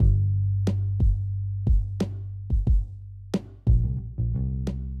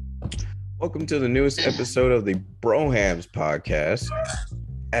Welcome to the newest episode of the Brohams podcast.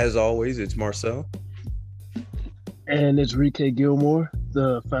 As always, it's Marcel. And it's Rike Gilmore,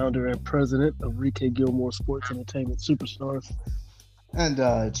 the founder and president of Rike Gilmore Sports Entertainment Superstars. And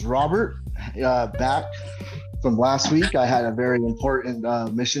it's Robert, back from last week. I had a very important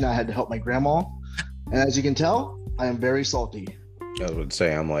mission. I had to help my grandma. And as you can tell, I am very salty. I was going to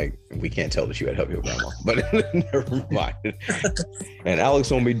say, I'm like, we can't tell that you had help your grandma, but never mind. And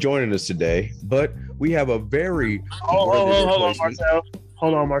Alex won't be joining us today, but we have a very hold on, Marcel.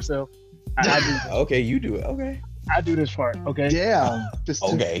 Hold on, Marcel. I do this. Okay, you do it. Okay. I do this part, okay? Yeah.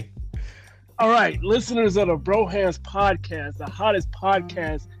 Okay. All right, listeners of the Brohams podcast, the hottest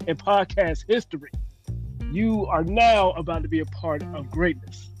podcast in podcast history. You are now about to be a part of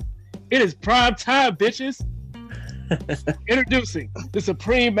greatness. It is prime time, bitches. Introducing the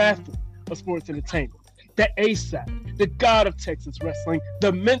supreme master of sports entertainment, the ASAP, the god of Texas wrestling,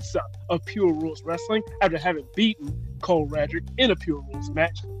 the Mensa of Pure Rules Wrestling, after having beaten Cole Radrick in a Pure Rules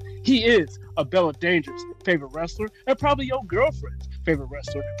match. He is a Bella Danger's favorite wrestler, and probably your girlfriend's favorite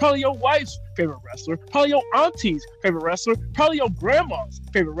wrestler, probably your wife's favorite wrestler, probably your auntie's favorite wrestler, probably your grandma's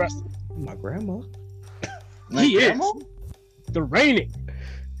favorite wrestler. My grandma? He is the reigning,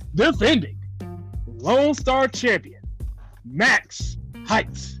 defending, Lone Star champion, Max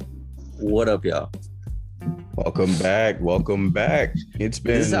Heights. What up, y'all? Welcome back. It's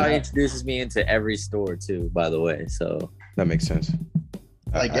been... This is how he introduces me into every store, too, by the way, so... That makes sense.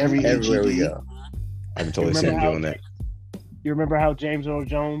 Like everywhere we go. I can totally see him doing that. You remember how James Earl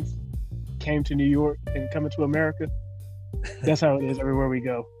Jones came to New York and coming to America? That's how it is everywhere we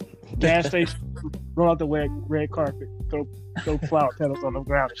go. Gas station, roll out the red carpet, throw flower petals on the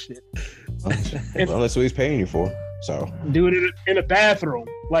ground and shit. Well, that's what he's paying you for. So do it in a bathroom.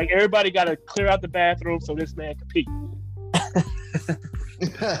 Like, everybody got to clear out the bathroom so this man can pee.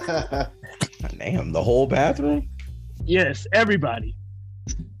 Damn, the whole bathroom? Yes, everybody.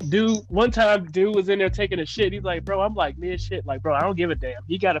 One time, dude was in there taking a shit. He's like, bro, I'm like mid shit. Like, bro, I don't give a damn.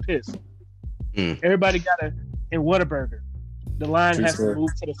 He got to piss. Everybody got to, in Whataburger, the line has to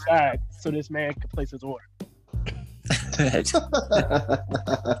move to the side so this man can place his order.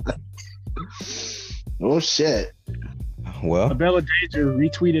 Oh, shit. Well, Bella Danger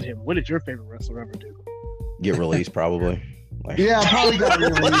retweeted him. What did your favorite wrestler ever do? Get released, probably. Yeah, probably got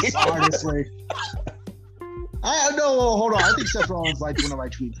released, honestly. Hold on. I think Seth Rollins liked one of my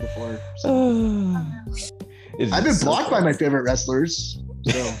tweets before. So. I've been blocked by my favorite wrestlers.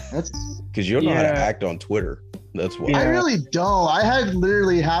 So that's because you don't know how to act on Twitter. That's why. I really don't. I had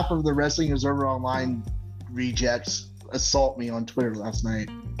literally half of the Wrestling Observer Online rejects assault me on Twitter last night.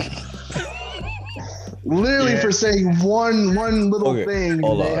 Literally for saying one little thing,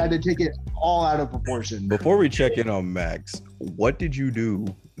 they had to take it all out of proportion. Before we check in on Max, what did you do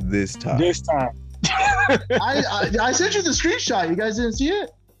this time? I sent you the screenshot. You guys didn't see it?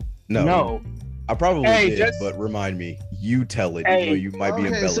 No. I probably did, but remind me. You tell it, even though you might be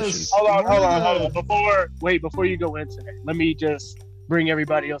embellishing. So, hold on. Before you go into that, let me just bring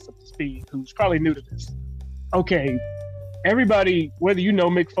everybody else up to speed who's probably new to this. Okay, everybody, whether you know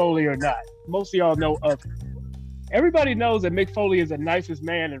Mick Foley or not, most of y'all know of him. Everybody knows that Mick Foley is the nicest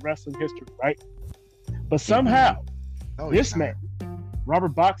man in wrestling history, right? But somehow, this man,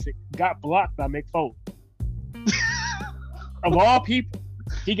 Robert Boxic, got blocked by Mick Foley. Of all people,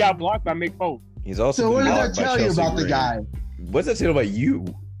 he got blocked by Mick Foley. He's also so what did that tell you about the guy? What's that say about you?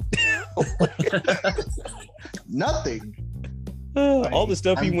 Nothing. All the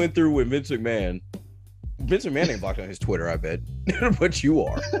stuff he went through with Vince McMahon. Vince McMahon ain't blocked on his Twitter, I bet. But you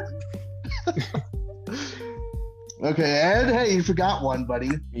are. Okay, Ed, hey, you forgot one, buddy.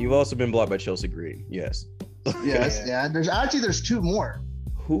 You've also been blocked by Chelsea Green. Yes. Yes, yeah. There's two more.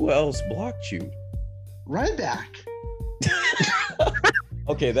 Who else blocked you? Ryback.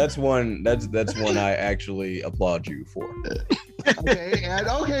 Okay, that's one I actually applaud you for.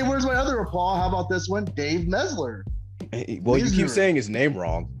 Okay, where's my other applause? How about this one? Dave Mesler. Well, you keep saying his name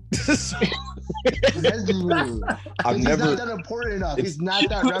wrong. Mesler. He's not that important enough. He's not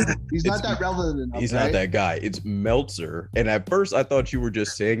that relevant enough. He's not that guy. It's Meltzer. And at first I thought you were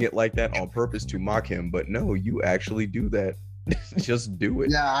just saying it like that on purpose to mock him, but no, you actually do that. Just do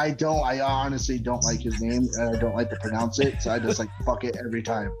it. Yeah, I don't. I honestly don't like his name, and I don't like to pronounce it, so I just fuck it every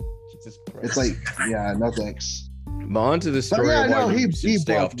time. Jesus Christ. It's like, no thanks. But on to the story of why you should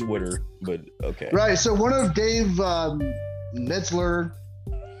stay off Twitter, but okay. Right, so one of Dave Metzler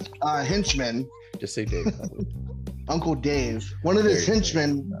henchmen. Just say Dave. Uncle Dave. One of his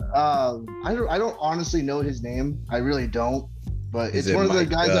henchmen. I don't honestly know his name. I really don't. But it's one of the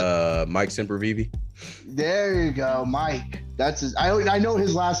guys Mike Sempervive. There you go, Mike. That's his. I know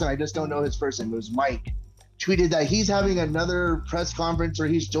his last name. I just don't know his first name. It was Mike. Tweeted that he's having another press conference where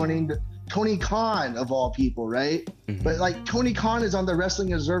he's joining Tony Khan of all people, right? Mhm. But like Tony Khan is on the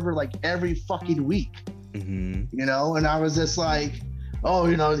Wrestling Observer like every fucking week, Mhm. you know. And I was just like, oh,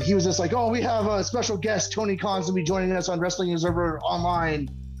 you know, he was just like, oh, we have a special guest, Tony Khan's gonna be joining us on Wrestling Observer Online.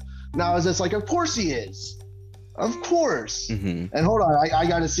 And I was just like, of course he is. Of course. Mhm. And hold on, I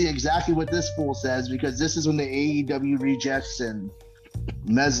got to see exactly what this fool says because this is when the AEW rejects and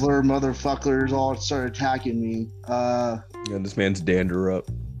Mesler motherfuckers all start attacking me. Yeah, this man's dander up.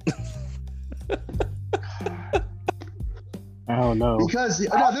 I don't know. Because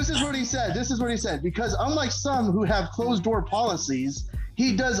no, this is what he said. This is what he said. Because unlike some who have closed door policies,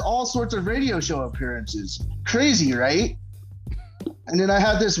 he does all sorts of radio show appearances. Crazy, right? And then I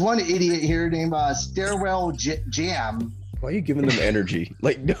have this one idiot here named Stairwell Jam. Why are you giving them energy?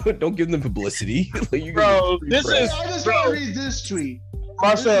 Like, don't give them publicity. Like, you Bro, this I is just want to read this tweet.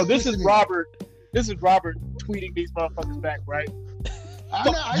 Marcel. This Listen is to me. Robert. This is Robert tweeting these motherfuckers back, right? I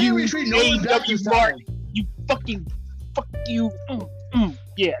Fuck didn't you, retweet no one back AEW this time. Martin. You fucking, fuck you.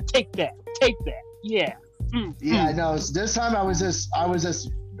 Yeah, take that. Yeah. Yeah, I know. This time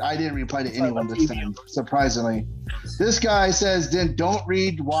I didn't reply to anyone this time, surprisingly. This guy says, then don't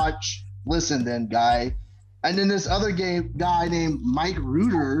read, watch, listen then, guy. And then this other guy named Mike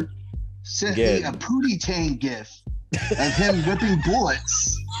Reuter sent me a Pootie Tang gif of him whipping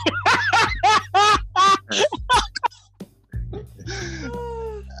bullets.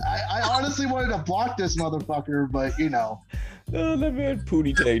 I honestly wanted to block this motherfucker, but you know. Oh, that man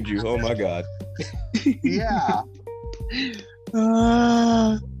Pootie tagged you. Oh my god. Yeah.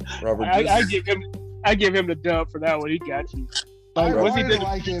 Robert, I give him the dub for that one. He got you. I was he wanted to the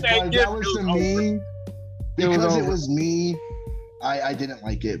like it, same but gift? that was to It was me. It was Because it over. was me, I didn't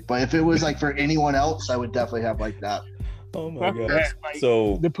like it. But if it was like for anyone else, I would definitely have liked that. oh my Fuck god. that, like,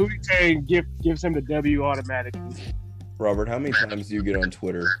 So, the Pootie Tang gives him the W automatically. Robert, how many times do you get on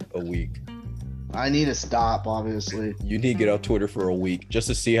Twitter a week? I need to stop, obviously. You need to get off Twitter for a week just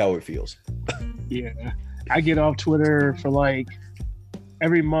to see how it feels. Yeah, I get off Twitter for like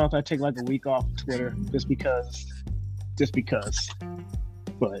every month. I take like a week off Twitter just because.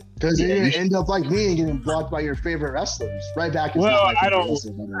 But Because Yeah, you're you gonna should- end up like me and getting blocked by your favorite wrestlers. Right back. It's Well, not my I favorite don't-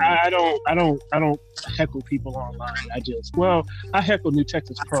 wrestler, but, I don't heckle people online. I heckle New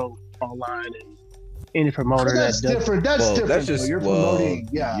Texas Pro online and any promoter But that's that does. different. That's Well, different. that's though. just You're promoting.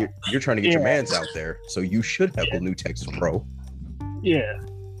 Yeah. You're trying to get your Yeah. mans out there, so you should heckle New Texas Pro. Yeah,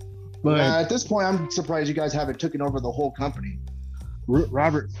 but At this point, I'm surprised you guys haven't taken over the whole company.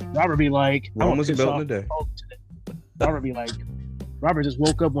 Robert be like, I'm Rome gonna was piss built off in a day. Big Folk today. Robert be like, Robert just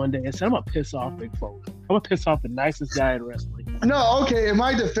woke up one day and said, I'm gonna piss off Big Folk. I'm gonna piss off the nicest guy in wrestling. No, okay. In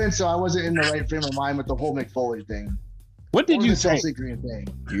my defense, though, I wasn't in the right frame of mind with the whole McFoley thing. What did Or you the say? Chelsea Green thing.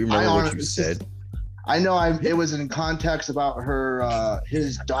 Do you remember I what honestly- you said? I know it was in context about her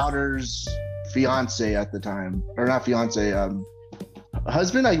his daughter's fiance at the time. Or not fiance,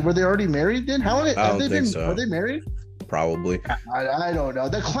 husband. Like, were they already married then? How long I have don't they think been so. are they married? Probably. I don't know.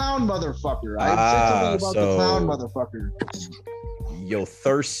 The clown motherfucker. I said something about the clown motherfucker. Yo,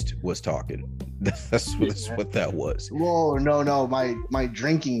 Thirst was talking. That's what that was. Whoa, no, my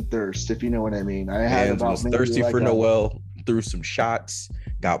drinking thirst, if you know what I mean. I had Hands about was maybe thirsty like for a- Noel, threw some shots,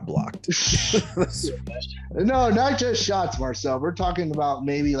 got blocked. No, not just shots, Marcel. We're talking about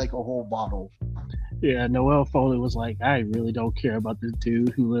maybe like a whole bottle. Yeah, Noel Foley was like, I really don't care about this dude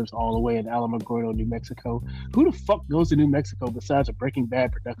who lives all the way in Alamogordo, New Mexico. Who the fuck goes to New Mexico besides a Breaking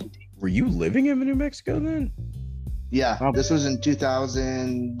Bad production team? Were you living in New Mexico then? Yeah, Probably. this was in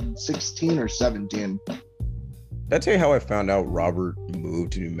 2016 or 17. Did I tell you how I found out Robert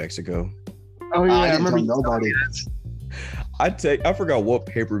moved to New Mexico? Oh yeah, I I didn't remember. tell nobody. I forgot what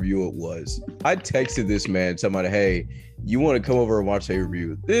pay-per-view it was. I texted this man, somebody, hey, you want to come over and watch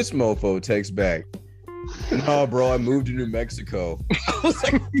pay-per-view? This mofo texts back, no, bro, I moved to New Mexico. I was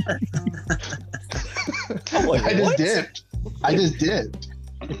like, I'm like, I just what? dipped.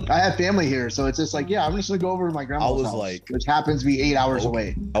 I have family here, so it's just like, yeah, I'm just gonna go over to my grandma's was house, like, which happens to be 8 hours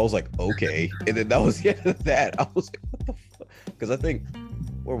away. I was like, okay. And then that was the end of that. I was like, what the fuck? Because I think,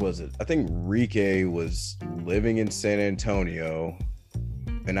 where was it? I think Rike was living in San Antonio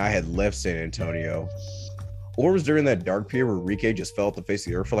and I had left San Antonio. Or it was during that dark period where Rike just fell off the face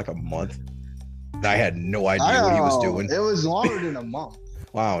of the earth for like a month. And I had no idea what he was doing. It was longer than a month.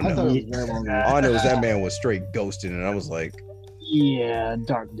 Wow, I thought no. it was very long. All I know is that man was straight ghosting. And I was like, Yeah,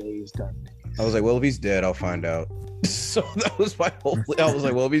 dark days. well, if he's dead, I'll find out. So that was my whole. I was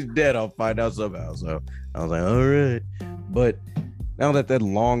like, well, if he's dead, I'll find out somehow. So I was like, all right. But now that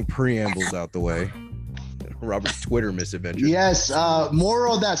long preamble's out the way, Robert's Twitter misadventure. Yes.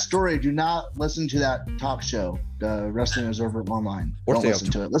 Moral of that story: do not listen to that talk show, the Wrestling Observer Online. Or Don't stay listen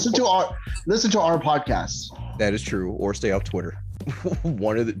off to it. Listen to our podcast. That is true. Or stay off Twitter.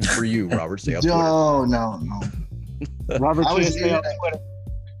 One of the for you, Robert. Stay off Twitter. No. Robert I was can't stay on Twitter.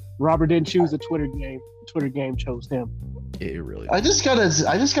 Robert didn't choose a Twitter game. The Twitter game chose him. It really. I just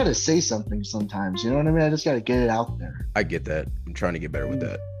gotta say something sometimes. You know what I mean? I just gotta get it out there. I get that. I'm trying to get better with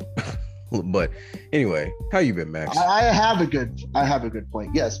that. But anyway, how you been, Max? I have a good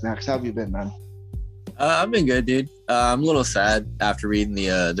point. Yes, Max, how have you been, man? I've been good, dude. I'm a little sad after reading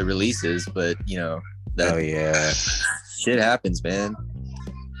the releases, but that Oh yeah. shit happens, man.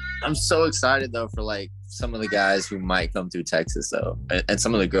 I'm so excited though for like some of the guys who might come through Texas though, and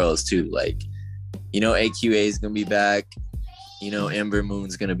some of the girls too. Like, AQA is gonna be back. Ember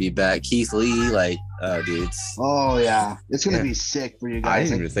Moon's gonna be back. Keith Lee, like, dudes. Oh yeah, it's gonna be sick for you guys. I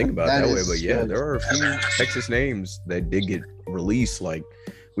didn't even think about it that way, but yeah, good. there are a few Texas names that did get released. Like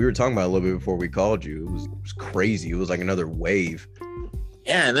we were talking about a little bit before we called you. It was crazy. It was like another wave.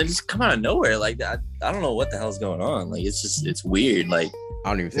 Yeah, and then just come out of nowhere like that. I don't know what the hell's going on. Like it's weird. Like I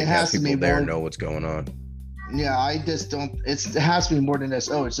don't even think It has half to people be there more- know what's going on. Yeah, I just don't. It has to be more than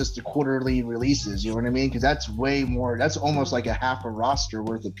this. Oh, it's just the quarterly releases. You know what I mean? Because that's way more. That's almost like a half a roster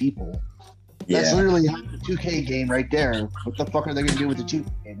worth of people. That's literally half the 2K game right there. What the fuck are they gonna do with the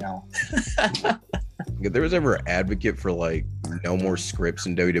 2K now? If there was ever an advocate for like no more scripts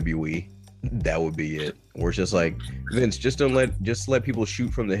in WWE, that would be it. Where it's just like, Vince, just let people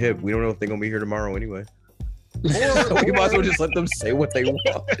shoot from the hip. We don't know if they're gonna be here tomorrow anyway. We might as well just let them say what they want.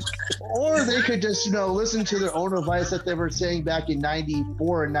 Or they could just, listen to their own advice that they were saying back in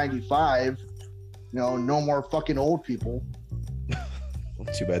 '94 and '95. No more fucking old people.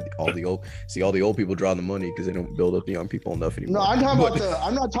 Too bad all the old people draw the money because they don't build up the young people enough anymore. No,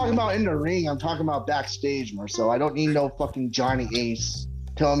 I'm not talking about in the ring. I'm talking about backstage more so. I don't need no fucking Johnny Ace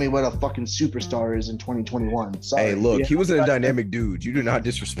telling me what a fucking superstar is in 2021. Sorry. Hey, look, he was a dynamic dude. You do not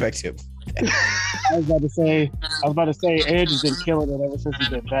disrespect him. I was about to say, Edge has been killing it ever since he's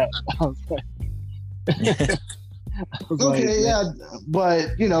been back. Okay, yeah, but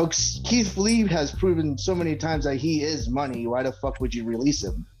Keith Lee has proven so many times that he is money. Why the fuck would you release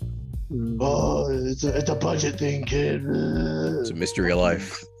him? Oh, it's a budget thing, kid. It's a mystery of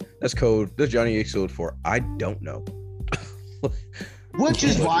life. That's Johnny Ace code for I don't know. Which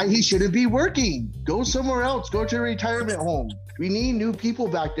is why he shouldn't be working. Go somewhere else. Go to a retirement home. We need new people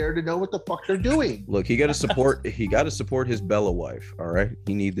back there to know what the fuck they're doing. Look, he got to support his Bella wife. All right,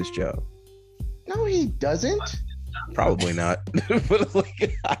 he need this job. No, he doesn't. Probably not. But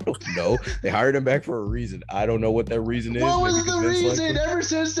like, I don't know. They hired him back for a reason. I don't know what that reason is. What was Maybe the 'cause Vince liked reason? him. Ever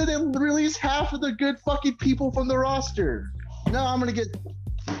since they released half of the good fucking people from the roster. Now I'm gonna get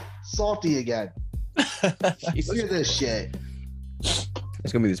salty again. Jesus. Look at this shit.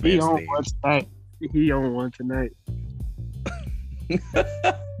 It's gonna be this He man's on theme. one tonight. He on one tonight.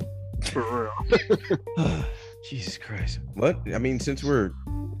 For real. Jesus Christ. What? I mean, since we're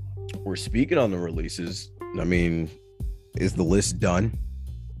speaking on the releases, I mean, is the list done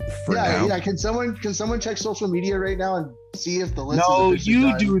for now? Yeah. Can someone check social media right now and see if the list No, is officially you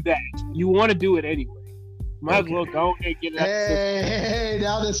done? do that. You want to do it anyway. Might Okay. as well go and get that. Hey,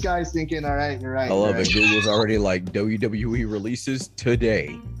 now this guy's thinking, all right, you're right. I love you're it. Google's already like WWE releases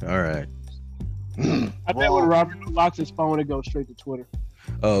today. All right. right. I bet when Robert unlocks his phone, it goes straight to Twitter.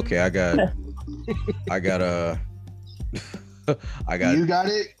 Oh, okay. I got You got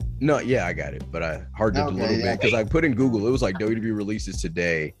it? No, yeah, I got it, but I hard dipped a Okay, little yeah. bit because I put in Google. It was like WWE releases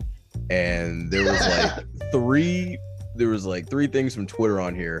today, and there was like three things from Twitter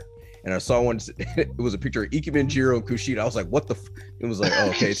on here, and I saw one. It was a picture of Ikemen, Jiro, and Kushida. I was like, what the? It was like, oh,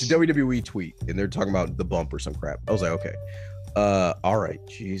 okay, it's a WWE tweet, and they're talking about the bump or some crap. I was like, okay, all right,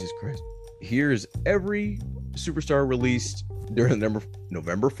 Jesus Christ. Here's every superstar released during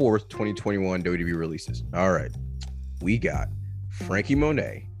November 4th, 2021 WWE releases. All right, we got Frankie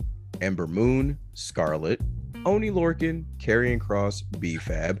Monet, Ember Moon, Scarlett, Oni Lorcan, Karrion Kross,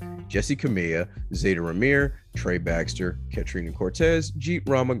 B-Fab, Jesse Camilla, Zeta Ramir, Trey Baxter, Katrina Cortez, Jeet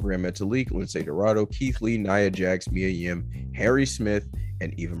Rama, Grand Metalik, Lindsay Dorado, Keith Lee, Nia Jax, Mia Yim, Harry Smith,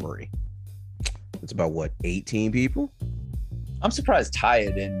 and Eva Marie. That's about 18 people? I'm surprised Taya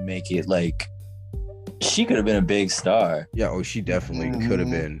didn't make it. Like, she could have been a big star. Yeah, she definitely could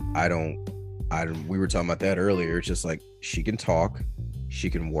have been. I don't, we were talking about that earlier. It's just like, she can talk, she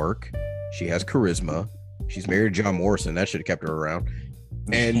can work, she has charisma, she's married to John Morrison. That should have kept her around.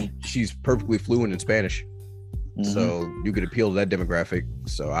 And she's perfectly fluent in Spanish. So you could appeal to that demographic.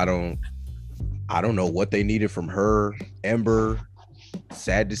 So I don't know what they needed from her. Ember,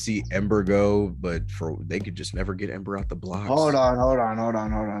 sad to see Ember go, but they could just never get Ember out the blocks. Hold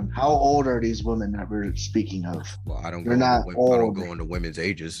on. How old are these women that we're speaking of? Well, I don't They're not I old. don't go into women's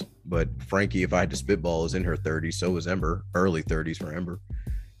ages, but Frankie, if I had to spitball, is in her 30s. So is Ember, early 30s for Ember.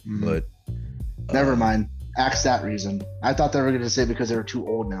 Mhm. But Never mind. Ask that reason. I thought they were going to say because they were too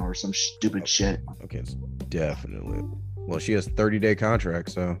old now or some stupid shit. Okay, it's definitely. Well, she has 30-day contract,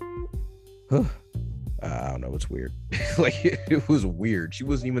 so I don't know. It's weird. Like it was weird. She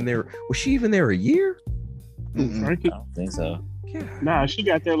wasn't even there. Was she even there a year? Mm-mm. Frankie? I don't think so. Yeah. Nah, she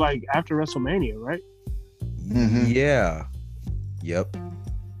got there like after WrestleMania, right? Mhm. Yeah. Yep.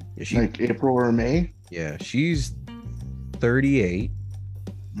 Yeah, Like April or May. yeah, she's 38.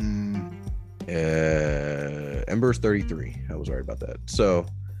 Mm. Ember's 33. I was right about that. So,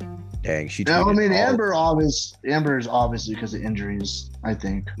 dang, she. No, I tweeted mean all- Amber is obviously because of injuries. I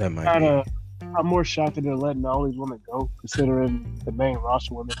think. That might be. I'm more shocked that they're letting all these women go, considering the main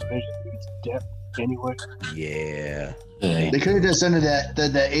roster women's division needs depth anyway. Yeah. They could have just ended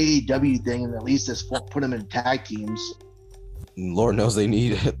the AEW thing and at least just put them in tag teams. Lord knows they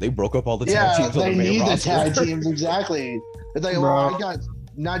need. They broke up all the tag Yeah, teams on they the main need the roster. tag teams exactly. It's like, Bro. well, I got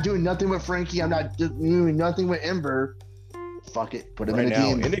not doing nothing with Frankie. I'm not doing nothing with Ember. Fuck it, put them Right in a now,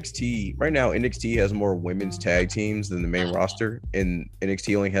 team. NXT has more women's tag teams than the main roster, and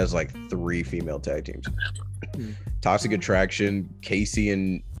NXT only has like 3 female tag teams. Toxic Attraction, Casey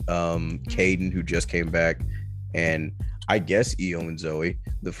and Caden, who just came back, and I guess Io and Zoe.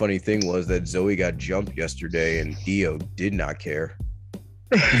 The funny thing was that Zoe got jumped yesterday, and Io did not care.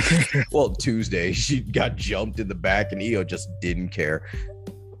 Well, Tuesday she got jumped in the back, and Io just didn't care.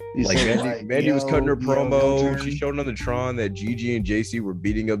 You Like said, Mandy was cutting her yo, promo. yo, She showed on the Tron that Gigi and JC were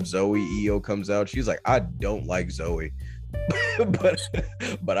beating up Zoe. Io comes out. She's like, I don't like Zoe,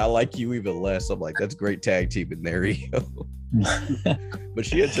 but I like you even less. I'm like, that's great tag team in there, Io. But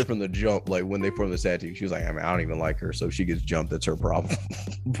she had said from the jump, like when they formed the tag team, she was like, I don't even like her. So if she gets jumped, that's her problem.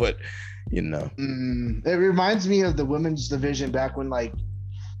 But you know, It reminds me of the women's division back when, like,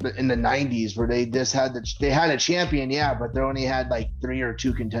 in the 90s, where they just had they had a champion, yeah, but they only had like 3 or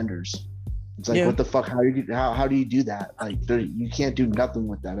 2 contenders. It's like, Yeah. what the fuck? How do you do that? Like, you can't do nothing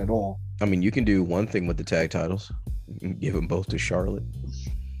with that at all. I mean, you can do one thing with the tag titles. You can give them both to Charlotte.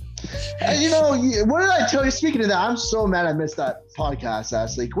 And what did I tell you? Speaking of that, I'm so mad I missed that podcast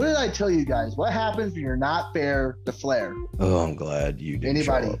last week. What did I tell you guys? What happens when you're not fair to Flair? Oh, I'm glad you didn't.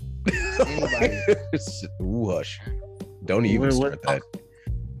 Anybody? Anybody? Ooh, hush. Don't even Wait, start what? that.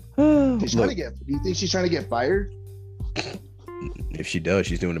 She's trying to get. Do you think she's trying to get fired? If she does,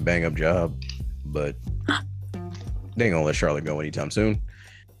 she's doing a bang up job. But they ain't gonna let Charlotte go anytime soon.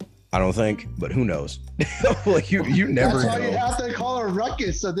 I don't think, but who knows? Like you never That's why you know. have to call her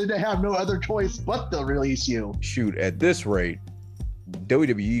Ruckus, so then they have no other choice but to release you. Shoot, at this rate,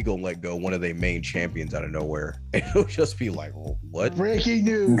 WWE gonna let go one of their main champions out of nowhere. And it'll just be like, what? Breaking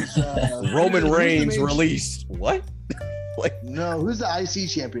news: Roman who's the Reigns main- released. What? Like No, who's the IC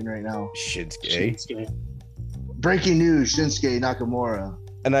champion right now? Shinsuke. Breaking news: Shinsuke Nakamura.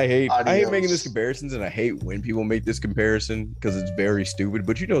 And I hate Adios. making this comparisons, and I hate when people make this comparison because it's very stupid.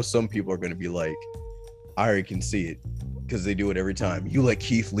 But some people are gonna be like, I already can see it because they do it every time. You let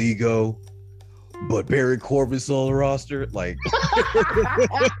Keith Lee go, but Barry Corbin's on the roster. Like,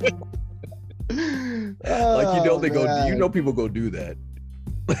 they go. People go do that.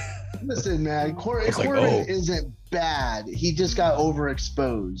 Listen, man, It's like, Corbin oh. isn't bad. He just got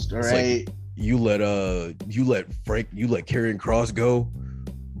overexposed. All It's right. You let Karrion Kross go,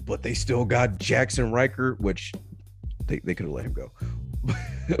 but they still got Jackson Riker, which they could have let him go.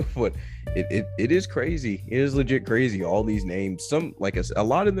 But it is crazy. It is legit crazy. All these names, some like a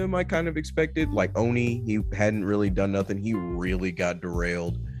lot of them I kind of expected. Like Oni, he hadn't really done nothing. He really got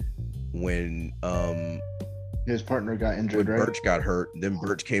derailed when His partner got injured, right? Birch got hurt. Then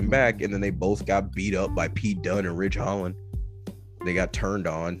Birch came back, and then they both got beat up by Pete Dunne and Ridge Holland. They got turned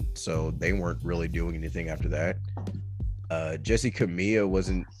on, so they weren't really doing anything after that. Jessie Camilla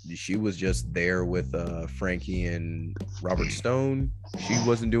wasn't. She was just there with Frankie and Robert Stone. She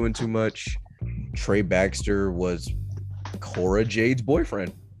wasn't doing too much. Trey Baxter was Cora Jade's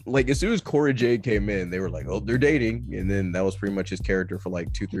boyfriend. Like as soon as Cora Jade came in, they were like, "Oh, they're dating," and then that was pretty much his character for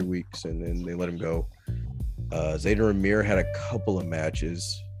like 2-3 weeks, and then they let him go. Zayda Ramir had a couple of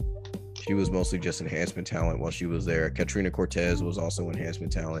matches. She was mostly just enhancement talent while she was there. Katrina Cortez was also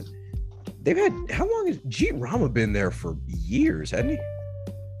enhancement talent. They've had, how long has Jeet Rama been there for years, hadn't he?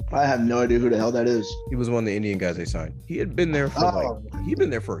 I have no idea who the hell that is. He was one of the Indian guys they signed. He had been there for he'd been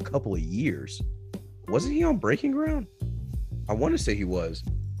there for a couple of years. Wasn't he on Breaking Ground? I want to say he was.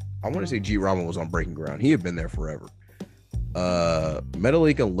 I want to say Jeet Rama was on Breaking Ground. He had been there forever.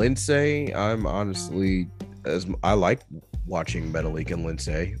 Metalik and Lindsay, I'm honestly, as I like watching Metalik and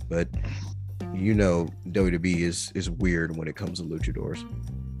Lindsay, but you know WWE is weird when it comes to luchadors.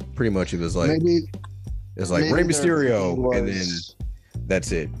 Pretty much it was like Maybe Rey Mysterio, was- and then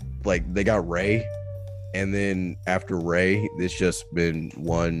that's it. Like they got Ray, and then after Ray, it's just been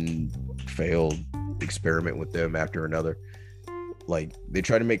one failed experiment with them after another. Like they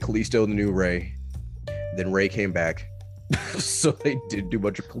tried to make Kalisto the new Ray, then Ray came back, so they did do a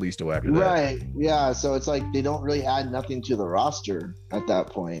bunch of Kalisto after that. Right. Yeah. So it's like they don't really add nothing to the roster at that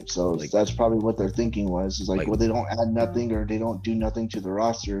point. So Like- that's probably what their thinking was. Is like, Like- well, they don't add nothing or they don't do nothing to the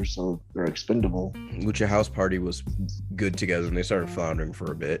roster, so they're expendable. Lucha House Party was good together, and they started floundering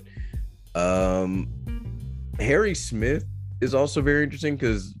for a bit. Harry Smith is also very interesting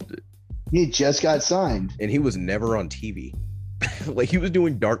because, He just got signed. and he was never on TV. Like he was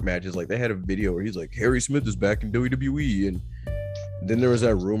doing dark matches. Like they had a video where he's like, Harry Smith is back in WWE, and then there was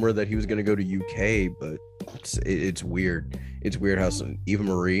that rumor that he was going to go to UK, but it's weird. It's weird how Eva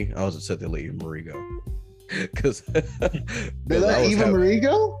Marie. I was upset they let Eva Marie go because They let Eva Marie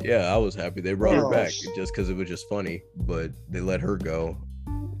go? Yeah, I was happy they brought her Oh, back sh- just because it was just funny, but they let her go.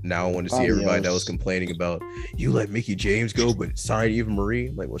 Now I want to see Oh, everybody that yes. was complaining about you let Mickey James go, but sign Eva Marie.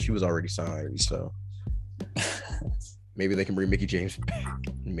 I'm like, well, she was already signed, so maybe they can bring Mickey James back.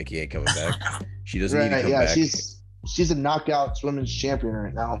 Mickey ain't coming back. She doesn't need to Right. come Yeah. back, She's a knockout women's champion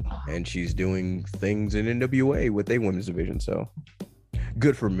right now. and she's doing things in NWA with a women's division. So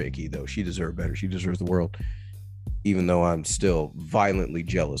good for Mickey, though. She deserves better. She deserves the world. Even though I'm still violently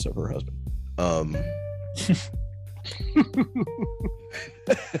jealous of her husband.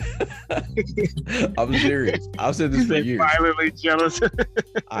 I'm serious. I've said this He's for like years. violently jealous.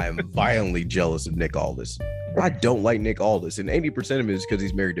 I am violently jealous of Nick Aldis. I don't like Nick Aldis, and 80% of it is because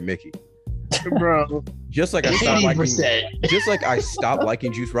he's married to Mickey. Bro. Just like I stopped liking, 80%. just like I stopped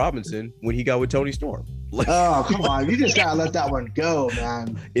liking Juice Robinson when he got with Tony Storm. Like Oh, come on. You just gotta let that one go,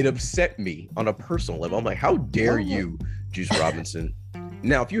 man. it upset me on a personal level. I'm like, how dare you, Juice Robinson?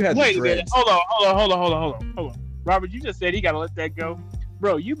 Now, if you had Wait the a minute. dreads, Hold on. Robert, you just said he gotta let that go.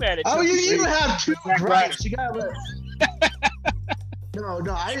 Bro, you mad at Oh, you Chelsea even Green. have two Zack rights. You gotta let.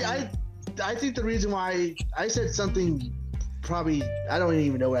 No. I think the reason why I said something probably I don't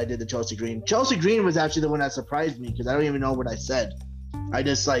even know what I did to Chelsea Green. Chelsea Green was actually the one that surprised me because I don't even know what I said. I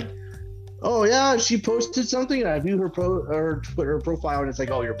just like, oh yeah, she posted something and I view her Twitter profile and it's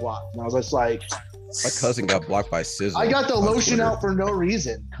like, oh, you're blocked. And I was just like, my cousin got blocked by SZA. I got the on lotion Twitter. out for no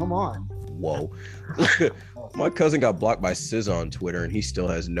reason. Come on. Whoa. My cousin got blocked by SZA on Twitter, and he still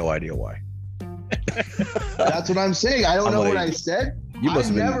has no idea why. That's what I'm saying. I don't I'm know what like, I said. You I must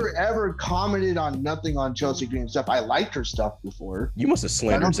have been. never ever commented on nothing on Chelsea Green stuff. I liked her stuff before. You must have I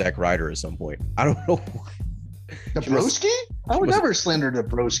slandered don't- Zack Ryder at some point. I don't know. The She must- broski? I would must- never slander the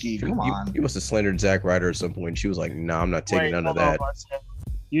broski. Come You, on. you must have slandered Zack Ryder at some point. She was like, "Nah, I'm not taking Wait, none of hold on, that." Marcel.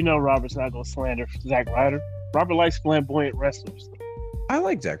 You know Robert's not gonna slander Zack Ryder. Robert likes flamboyant wrestlers. I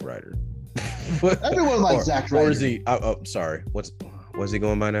like Zack Ryder. Everyone likes Zack Or is Ryder. he? Oh, sorry. What's he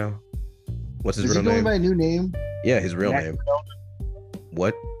going by now? What's his Is he real going name? by a new name? Yeah, his real Matt name. Cardona?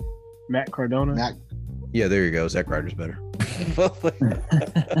 What? Matt Cardona. Matt. Yeah, there you go. Zack Ryder's better.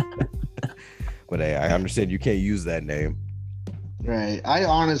 But hey, I understand you can't use that name. Right. I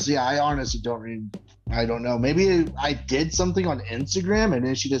honestly don't read. I don't know. Maybe I did something on Instagram and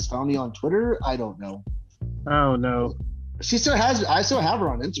then she just found me on Twitter. I don't know. Oh no. She still has. I still have her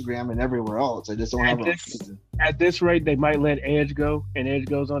on Instagram and everywhere else. I just don't have her. On Twitter. At this rate, they might let Edge go, and Edge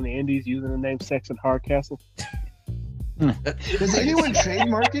goes on the Indies using the name Sex and Hardcastle. Is anyone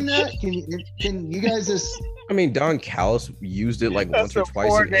trademarking that? Can you guys just? I mean, Don Callis used it like That's once or a twice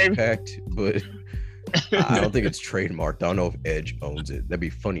poor in name. Impact, but I don't think it's trademarked. I don't know if Edge owns it. That'd be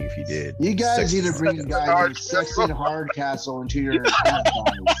funny if he did. You guys Sex- need to bring guys named Sexton Hardcastle into your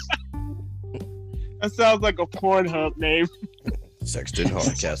franchise. That sounds like a Pornhub name. Sexton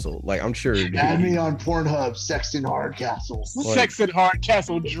Hardcastle. Like I'm sure. Add me on Pornhub, Sexton Hardcastle. Like- Sex and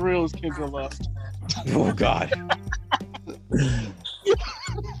Hardcastle drills Kendra Lust. Oh God.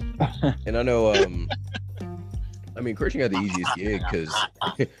 And I know. I mean, Christian got the easiest gig because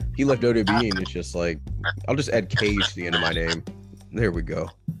he left WWE, and it's just like I'll just add Cage to the end of my name. There we go.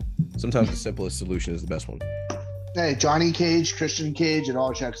 Sometimes the simplest solution is the best one. Hey, Johnny Cage, Christian Cage, it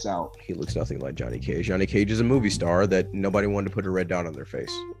all checks out. He looks nothing like Johnny Cage. Johnny Cage is a movie star that nobody wanted to put a red dot on their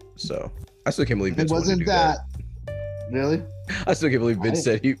face. So I still can't believe It Vince wanted to wasn't do that. Really? I still can't believe Vince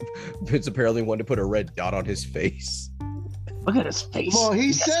I- said Vince apparently wanted to put a red dot on his face. Look at his face. Well,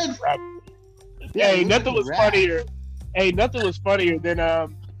 he said. Hey, he nothing was rat. funnier. Hey, nothing was funnier than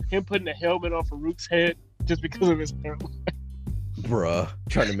him putting a helmet on Farouk's head just because of his hair. bruh,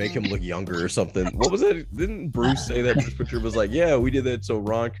 trying to make him look younger or something. What was that? Didn't Bruce say that Bruce Pritchard was like, yeah, we did that so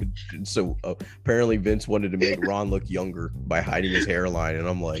Ron could. So apparently Vince wanted to make Ron look younger by hiding his hairline, and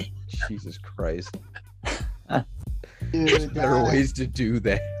I'm like, Jesus Christ. Dude, There's better ways to do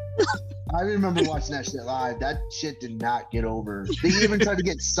that. I remember watching that shit live. That shit did not get over. They even tried to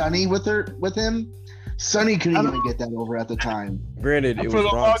get Sonny with him. Sonny couldn't even get that over at the time. Granted, it For was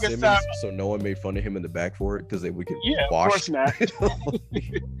the Ron longest Simmons, time- so no one made fun of him in the back for it because we could Yeah, of wash. course not.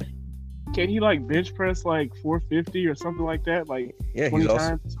 Can he like bench press like 450 or something like that? Like Yeah, 20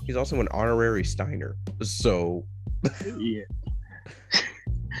 times? he's also an honorary Steiner. So Yeah.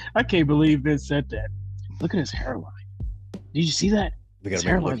 I can't believe Vince said that. Look at his hairline. Did you see that? we His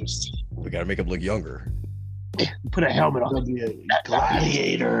gotta make him hairline look, was. we gotta make him look younger. Put a helmet on. He'll be a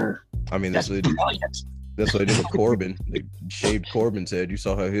gladiator. I mean, that's That's what they did. brilliant. That's what they did with Corbin. They shaved Corbin's head. You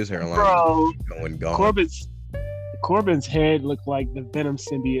saw how his hairline Bro, was gone. Corbin's head looked like the Venom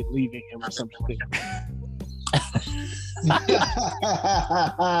symbiote leaving him or something.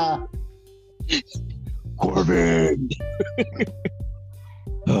 Corbin.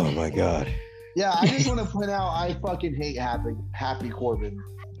 Oh my god. Yeah, I just want to point out I fucking hate Happy Corbin.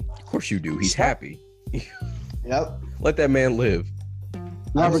 Of course you do. He's happy. Yep. Let that man live.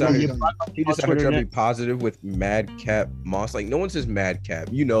 Never sorry. gonna get him. He just On out here Twitter trying to net. be positive with Madcap Moss. Like no one says Madcap.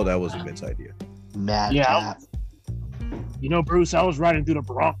 You know that was a Vince idea. Mad Yeah, Cap. You know, Bruce, I was riding through the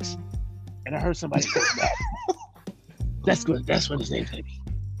Bronx and I heard somebody say that. That's good. That's what his name's gonna be.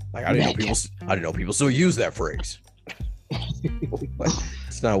 Like I didn't know people still use that phrase. Like,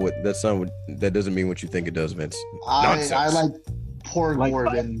 that doesn't mean what you think it does, Vince. Nonsense. I like poor Like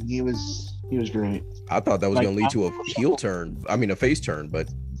Corbin. He was great. I thought that was Like, gonna lead to a heel turn. I mean a face turn, but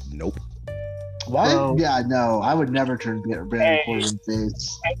nope. What? Bro. Yeah, no, I would never turn Brandon Hey. Corbin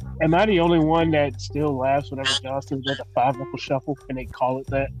face. Am I the only one that still laughs whenever Johnston does a 5-knuckle shuffle and they call it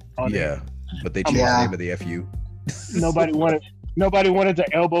that? On Yeah. But they changed Yeah. the name of the FU. Nobody wanted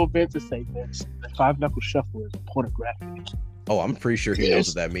to elbow Vince and say Vince. The 5-knuckle shuffle is pornographic. Oh, I'm pretty sure he knows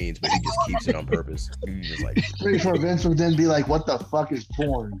what that means, but he just keeps it on purpose. He's just like, Pretty sure Vince would then be like, "What the fuck is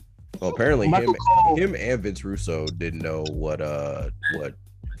porn?" well, apparently Michael Cole. him and Vince Russo didn't know what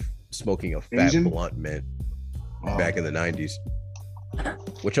smoking a fat Asian? blunt meant Oh. back in the 90s.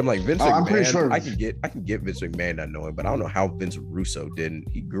 Which I'm like, Vince Oh, McMahon, I'm pretty sure- I can get Vince McMahon not knowing, but I don't know how Vince Russo didn't.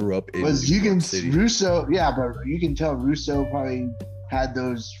 He grew up in Was New you York can City. Russo? Yeah, but you can tell Russo probably had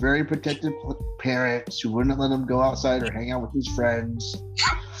those very protective parents who wouldn't let him go outside or hang out with his friends,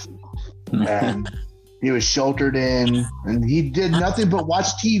 and he was sheltered in, and he did nothing but watch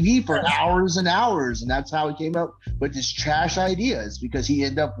TV for hours and hours, and that's how he came up with his trash ideas because he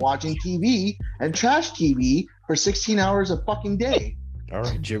ended up watching TV and trash TV for 16 hours a fucking day. All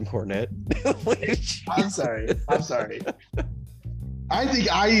right, Jim Cornette. I'm sorry. I think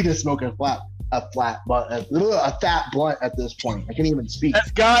I need to smoke a fat blunt at this point. I can't even speak.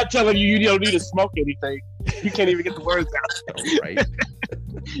 That's God telling you you don't need to smoke anything. You can't even get the words out. Right.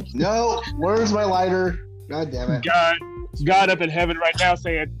 No, where's my lighter? God damn it. God up in heaven right now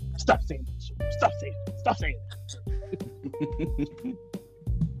saying, stop saying this. Stop saying it. Stop saying it.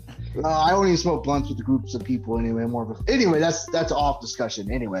 I only smoke blunts with groups of people anyway. Anyway, that's off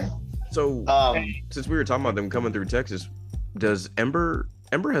discussion. Anyway, So since we were talking about them coming through Texas, does Ember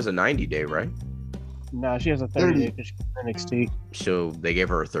has a 90-day, right? No, she has a 30-day because she's NXT. So they gave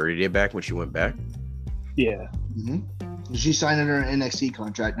her a 30-day back when she went back. Yeah. she signed under an NXT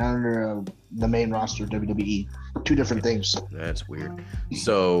contract, not under the main roster of WWE. Two different things. That's weird.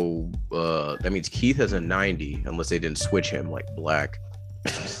 So that means Keith has a 90, unless they didn't switch him like Black.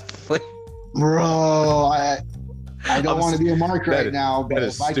 Bro, I don't want to be a mark that right is- now, but that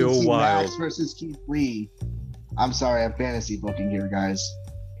is if I can still see wild. Max versus Keith Lee, I'm sorry, I'm fantasy booking here, guys.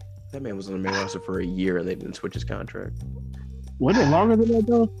 That man was on the main roster for a year and they didn't switch his contract. Wasn't it longer than that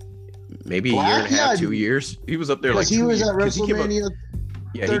though? Maybe a Black? year and a half, Yeah. 2 years. He was up there like Because he 2 was years. at 'Cause he came up- WrestleMania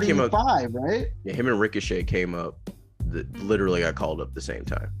Yeah, he came up. 35, right? Yeah, him and Ricochet came up. Literally got called up at the same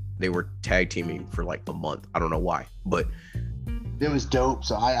time. They were tag teaming for like a month. I don't know why, but It was dope,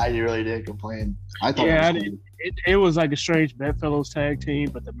 so I really didn't complain. I thought Yeah, it I was cool. It was like a strange Bedfellows tag team,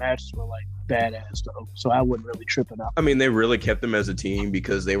 but the matches were like badass though. So I wasn't really tripping out. I mean, they really kept them as a team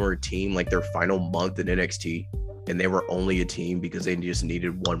because they were a team like their final month in NXT, and they were only a team because they just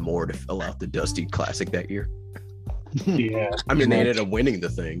needed one more to fill out the Dusty Classic that year. Yeah. I mean, they ended up winning the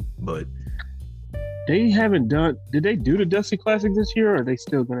thing, but They haven't done. Did they do the Dusty Classic this year, or are they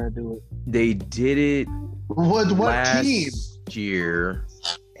still gonna do it? they did it What last team? year,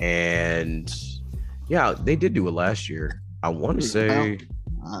 and yeah, they did do it last year. I want to say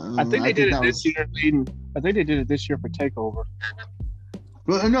I think they did it that this year, leading I think they did it this year for Takeover.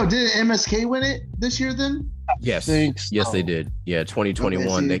 Well, no, didn't MSK win it this year then? Yes, think so. yes, they did. Yeah,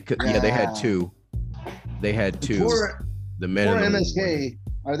 2021. They could. Yeah, they had two. They had two. The men For and the MSK,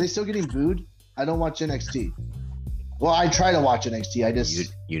 are they still getting booed? I don't watch NXT. Well, I try to watch NXT. I just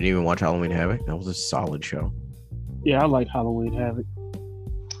You didn't even watch Halloween Havoc? That was a solid show. Yeah, I like Halloween Havoc.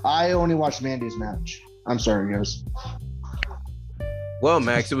 I only watched Mandy's match. I'm sorry, guys. Well,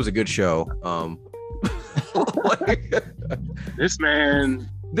 Max, it was a good show. This man.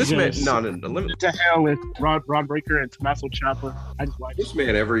 This man, Yes. no, let me. To hell with Rod Breaker and Tommaso Ciampa. I just like This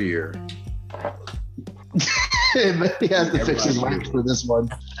man every year. He has to fix his wax for this one.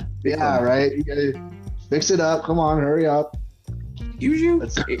 Yeah, right. You gotta fix it up. Come on, hurry up.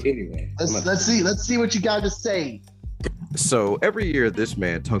 Anyway. Let's see what you got to say. So every year, this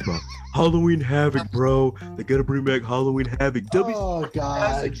man talk about Halloween Havoc, bro. They gotta bring back Halloween Havoc. Oh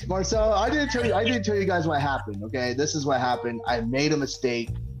God, Marcel, I didn't tell you guys what happened. Okay, this is what happened. I made a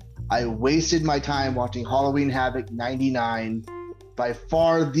mistake. I wasted my time watching Halloween Havoc '99. By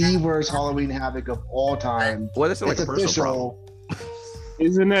far the worst Halloween Havoc of all time. Well, that's not like It's a personal official.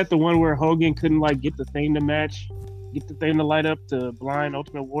 Isn't that the one where Hogan couldn't like get the thing to match, get the thing to light up to blind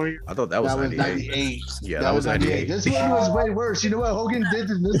Ultimate Warrior? I thought that was 98. 98. Yeah, that was 98. This one was way worse. You know what Hogan did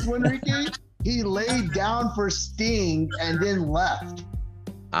in this one, Ricky? He laid down for Sting and then left.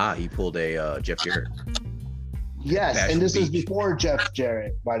 He pulled a Jeff Jarrett. Yes, Bash and this was Beach. before Jeff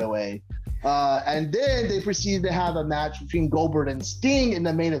Jarrett, by the way. And then they proceeded to have a match between Goldberg and Sting in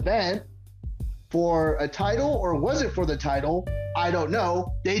the main event for a title, or was it for the title? I don't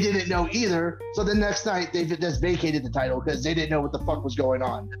know. They didn't know either. So the next night they just vacated the title because they didn't know what the fuck was going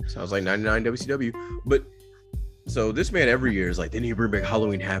on. Sounds like 99 WCW. But so this man every year is like, then he bring back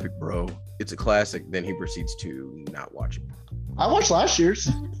Halloween Havoc, bro. It's a classic. Then he proceeds to not watch it. I watched last year's.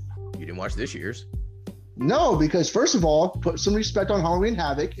 You didn't watch this year's. No, because first of all, put some respect on Halloween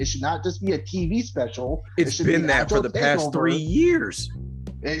Havoc. It should not just be a TV special. It's It should be been an that for actual the past takeover. 3 years.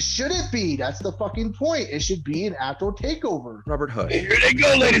 It shouldn't be. That's the fucking point. It should be an actual takeover. Robert, hush. Here they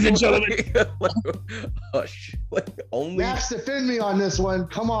go, ladies and gentlemen. Hush. Like, only. Max, defend me on this one.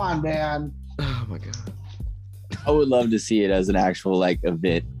 Come on, man. Oh my god. I would love to see it as an actual like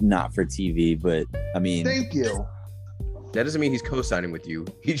event, not for TV. But I mean, Thank you. That doesn't mean he's co-signing with you.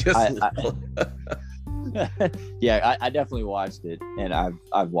 He just. yeah, I definitely watched it, and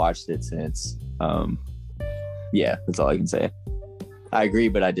I've watched it since. Yeah, that's all I can say. I agree,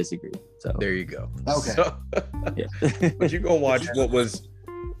 but I disagree. So There you go. Okay. So, yeah. but you go watch what was.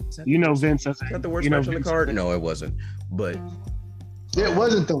 You know Vince. Is that the worst you know match on the Vince- card? No, it wasn't. But It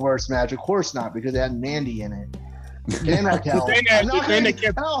wasn't the worst match. Of course not, because it had Mandy in it. Can I tell? The thing that- I'm not the thing gonna- that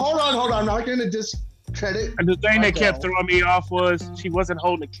kept- Oh, hold on. I'm not going to discredit. And the thing that kept Okay. throwing me off was she wasn't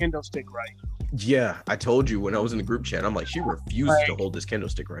holding the kendo stick right. yeah, I told you when I was in the group chat, I'm like, she refuses to hold this kendo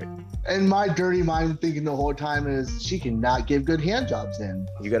stick right. And my dirty mind thinking the whole time is she cannot give good hand jobs then.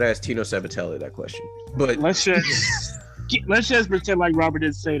 You got to ask Tino Sabatelli that question. But Let's just pretend like Robert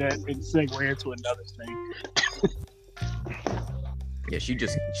didn't say that and segue into another thing. yeah, she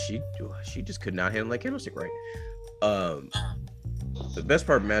just could not handle that kendo stick right. The best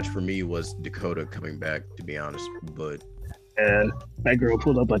part of the match for me was Dakota coming back, to be honest. But And that girl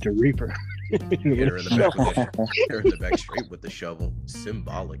pulled up like a reaper. hit her in the back with hit her in the back straight with the shovel.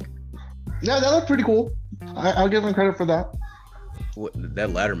 Symbolic. Yeah, that looked pretty cool. I'll give him credit for that.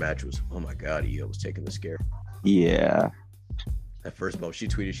 That ladder match was, oh my god, Io was taking the scare. Yeah. At first of all, she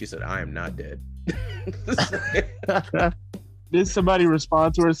tweeted, she said, I am not dead. Did somebody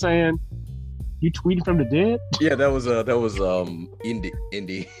respond to her saying, "You tweeted from the dead"? Yeah, that was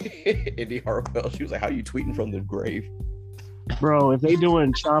Indy Hartwell. She was like, how you tweeting from the grave? Bro, if they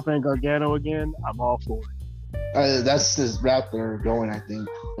doing Ciampa and Gargano again, I'm all for it. That's the route they're going, I think.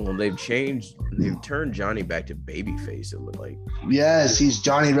 Well, they've turned Johnny back to babyface, it looked like. Yes, he's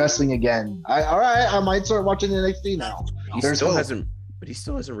Johnny Wrestling again. All right, I might start watching NXT now. He There's still hope. hasn't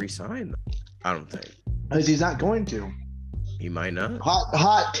re-signed though. I don't think. Because he's not going to. He might not.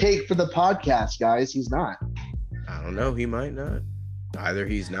 Hot take for the podcast, guys. He's not. I don't know. He might not. Either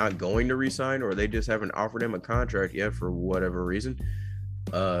he's not going to resign, or they just haven't offered him a contract yet for whatever reason.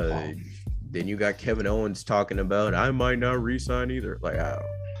 Then you got Kevin Owens talking about, I might not resign either. Like,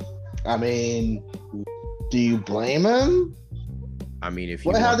 I mean, do you blame him? I mean, if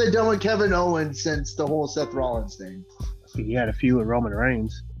you What have want- they done with Kevin Owens since the whole Seth Rollins thing? He had a few with Roman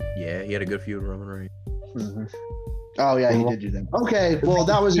Reigns. yeah, he had a good feud with Roman Reigns. Mm-hmm. Oh yeah, he did do that. Okay, well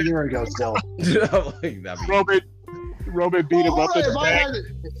that was a year ago still. Like, that'd be- Roman beat him Well, up in if the I back,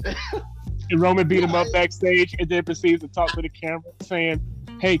 had- and Roman beat him up backstage, and then proceeds to talk to the camera, saying,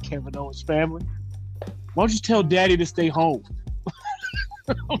 "Hey, Kevin Owens family, Why don't you tell Daddy to stay home?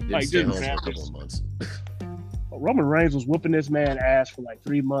 Didn't stay home for a couple of months. Roman Reigns was whooping this man ass for like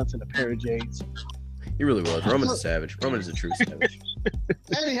 3 months in a pair of J's. He really was. Roman's a savage. Roman is a true savage.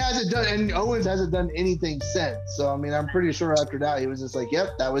 And he hasn't done, and Owens hasn't done anything since. So I mean, I'm pretty sure after that he was just like,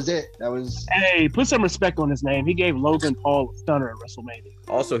 "Yep, that was it. That was." Hey, put some respect on his name. He gave Logan Paul a stunner at WrestleMania.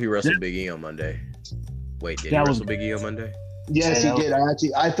 Also, he wrestled Big E on Monday. Wait, did he wrestle Big E on Monday? Yes, he did.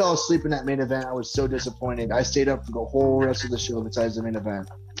 I fell asleep in that main event. I was so disappointed. I stayed up for the whole rest of the show besides the main event.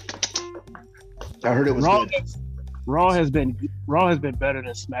 I heard it was good. Raw has been better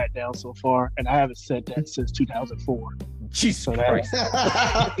than SmackDown so far, and I haven't said that since 2004. Jesus Christ.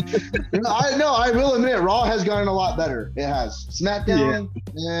 I will admit, Raw has gotten a lot better. It has. SmackDown,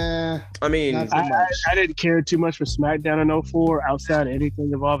 I mean, I didn't care too much for SmackDown in 04 outside of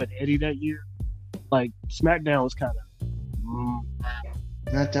anything involving Eddie that year. Like, SmackDown was kind of...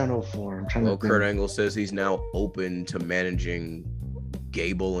 SmackDown 04. I'm trying to think. Kurt Angle says he's now open to managing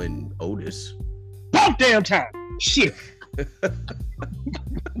Gable and Otis. About damn time. Shit.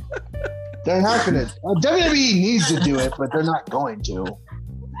 They're not gonna. WWE needs to do it, but they're not going to.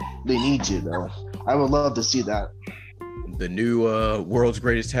 They need to, though. I would love to see that. The new world's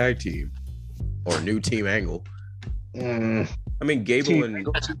greatest tag team, or new Team Angle. I mean, Gable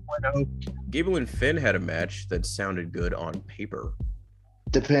and Finn had a match that sounded good on paper.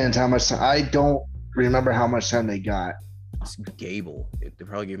 Depends how much time. I don't remember how much time they got. It's Gable. They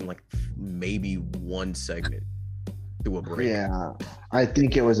probably gave him like maybe one segment through a break. Yeah, I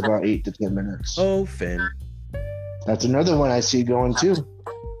think it was about 8 to 10 minutes. Oh, Finn. That's another one I see going too.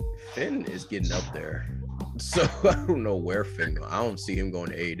 Finn is getting up there. So I don't know where Finn goes. I don't see him going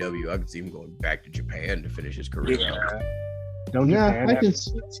to AEW. I could see him going back to Japan to finish his career. Don't Japan have a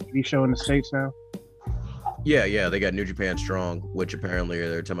TV show in the States now? Yeah, they got New Japan Strong, which apparently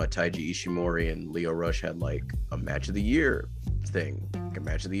they're talking about Taiji Ishimori and Leo Rush had like a match of the year thing, like a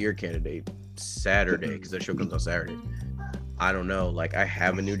match of the year candidate Saturday, because that show comes on Saturday. I don't know. Like, I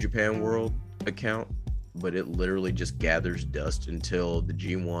have a New Japan World account, but it literally just gathers dust until the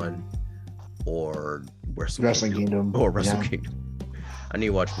G1 or Wrestling Kingdom. Or Wrestle Kingdom. I need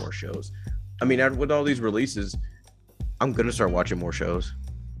to watch more shows. I mean, with all these releases, I'm gonna start watching more shows.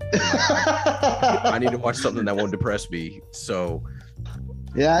 I need to watch something that won't depress me. So,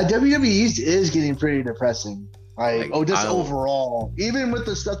 yeah, WWE is getting pretty depressing. Overall, even with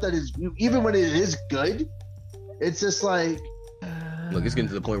the stuff that is, even when it is good, it's just like. Look, it's getting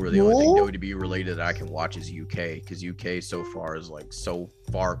to the point where the only thing WWE related that I can watch is UK, because UK so far is like so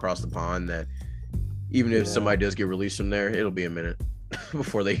far across the pond that even if somebody does get released from there, it'll be a minute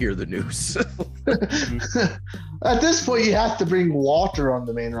before they hear the news. At this point, you have to bring Walter on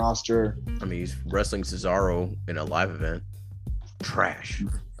the main roster. I mean, he's wrestling Cesaro in a live event. Trash.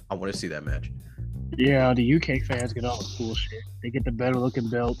 I want to see that match. Yeah, the UK fans get all the cool shit. They get the better looking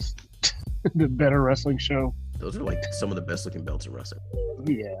belts, the better wrestling show. Those are like some of the best looking belts in wrestling.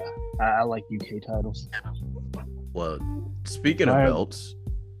 Yeah, I like UK titles. Well, speaking of belts,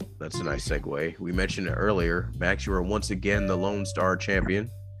 that's a nice segue. We mentioned it earlier. Max, you are once again the Lone Star champion.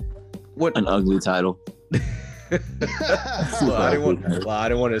 What an ugly title. I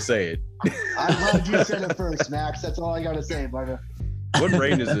didn't want to say it. I'm glad you said it first, Max. That's all I gotta say, brother. What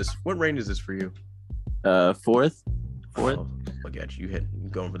reign is this? What reign is this for you? Fourth. Oh, look at you,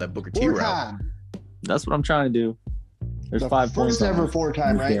 going for that Booker T route. That's what I'm trying to do. There's 5 points. First ever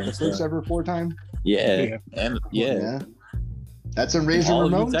 4-time, right? The first ever 4-time. Yeah. And yeah. That's a Razor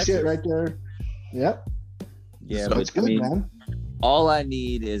Ramon shit right there. Yep. Yeah, so but it's good, man. All I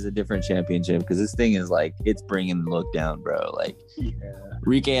need is a different championship, because this thing is like, it's bringing the look down, bro. Like,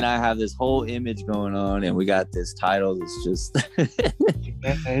 Rike and I have this whole image going on, and we got this title that's just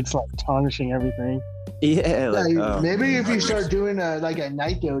it's like tarnishing everything. Yeah, like, maybe if you start doing a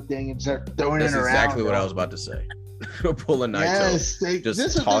Naito thing and start throwing it around. That's exactly what I was about to say. Pull a Naito,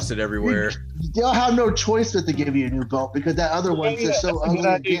 just toss it everywhere. They'll have no choice but to give you a new belt, because that other one's just so ugly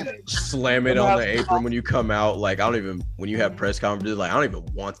and damaged. Slam it on the apron when you come out. Like, when you have press conferences, like, I don't even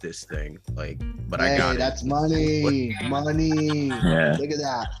want this thing. Like, but I got it. That's money. Money. Yeah. Look at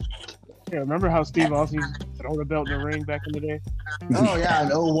that. Yeah, remember how Steve Austin used to throw the belt in the ring back in the day? Oh, yeah, in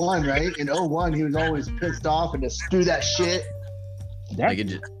 01, right? In 01, he was always pissed off and just threw that shit. Like,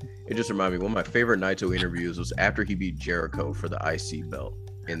 it just reminded me, one of my favorite Naito interviews was after he beat Jericho for the IC belt.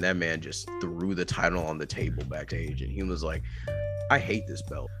 And that man just threw the title on the table backstage. And he was like, I hate this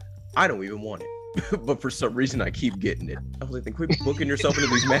belt. I don't even want it. But for some reason, I keep getting it. I was like, then quit booking yourself into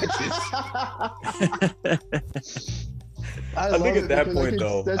these matches. I think at that point,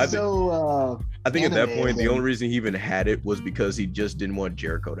 though, that's I think at that point, the anime. only reason he even had it was because he just didn't want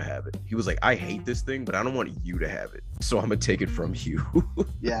Jericho to have it. He was like, I hate this thing, but I don't want you to have it. So I'm going to take it from you.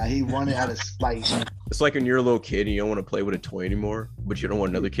 Yeah, he wanted out of spite. It's like when you're a little kid and you don't want to play with a toy anymore, but you don't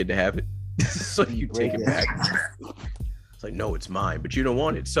want another kid to have it. So you take it back. It's like, no, it's mine, but you don't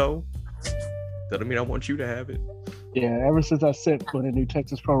want it. So doesn't mean I want you to have it. Yeah, ever since I set foot in New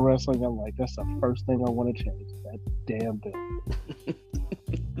Texas Pro Wrestling, I'm like, that's the first thing I want to change. That damn belt.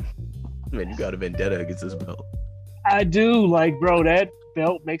 Man, you got a vendetta against this belt. I do, like, bro, that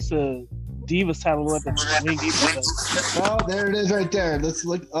belt makes a Divas title look like a Wing Eagle belt. Oh, there it is right there. Let's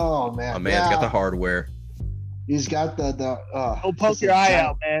look. Oh man. My man's got the hardware. He's got the Don't poke your eye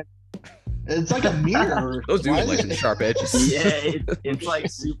out, man. It's like a mirror. Those dudes Why have like is some it- sharp edges. Yeah, it's like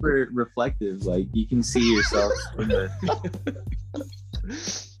super reflective. Like you can see yourself in the.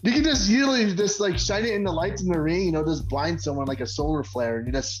 You can just usually just like shine it in the lights in the ring, you know, just blind someone like a solar flare, and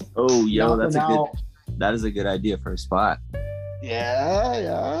you just Oh, yo, knock that's them a good. out. That is a good idea for a spot.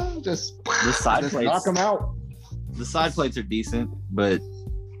 Yeah, just The side just plates, knock them out. the side plates are decent, but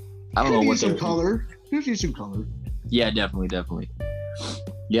I don't Could know use what some they're. color. Could use some color. Yeah, definitely.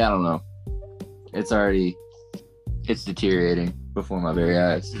 Yeah, I don't know. It's deteriorating before my very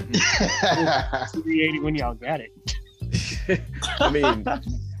eyes. Creating when y'all got it. I mean,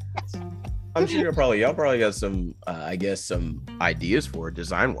 I'm sure y'all probably got some, I guess, some ideas for it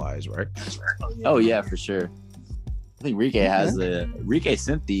design wise, right? Oh yeah, for sure. I think Rike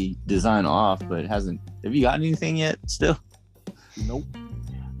sent the design off, but hasn't. Have you got anything yet? Still. Nope.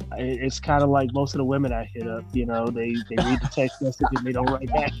 It's kind of like most of the women I hit up. You know, they read the text message and they don't write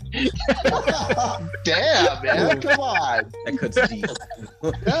back. Damn, man, come on. That cuts deep.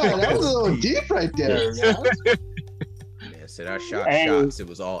 Yeah, that was a little deep right there. Man. Man said I shot Hey. shots. It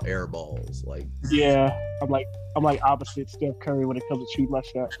was all air balls. Like, Yeah, I'm like opposite Steph Curry when it comes to shooting my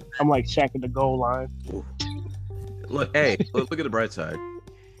shot. I'm like Shaq at the goal line. look at the bright side.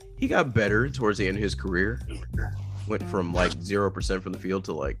 He got better towards the end of his career. Went from like 0% from the field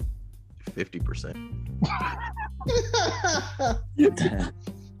to like 50%.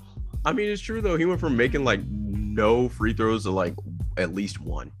 I mean, it's true though. He went from making like no free throws to like at least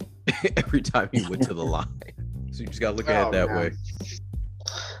one every time he went to the line. So you just gotta look at it that man. way.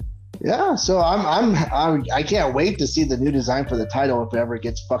 Yeah, so I can't wait to see the new design for the title if it ever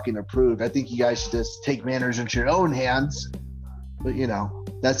gets fucking approved. I think you guys should just take matters into your own hands. But you know,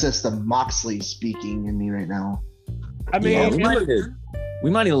 that's just the Moxley speaking in me right now. I mean, Yeah, if we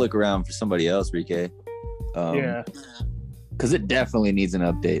might need to look around for somebody else, Rike. yeah, Because it definitely needs an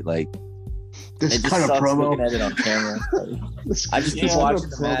update. Like This it just kind of sucks promo. looking at it on camera. This I just keep kind of watching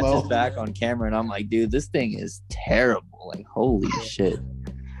the promo. matches back on camera, and I'm like, dude, this thing is terrible. Like, holy shit.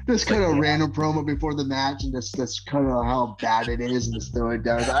 This kind of random promo before the match, and that's kind of how bad it is, and just throw it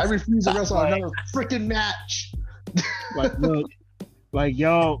down. I refuse to wrestle another freaking match. like look, like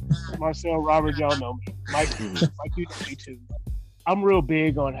y'all, Marcel, Robert, y'all know me. Mike, you know me too. I'm real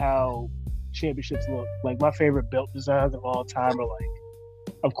big on how championships look. Like my favorite belt designs of all time are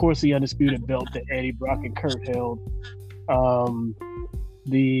like, of course, the undisputed belt that Eddie, Brock, and Kurt held.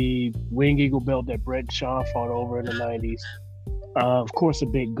 The Wing Eagle belt that Brett and Shawn fought over in the 90s. Of course, a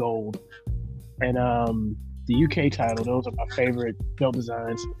big gold. And the UK title, those are my favorite belt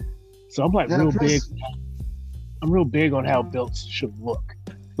designs. So I'm like Yeah, I'm real big on how belts should look.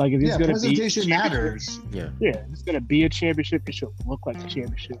 Like if it's Yeah, gonna presentation be matters. Yeah. yeah, if it's gonna be a championship, it should look like a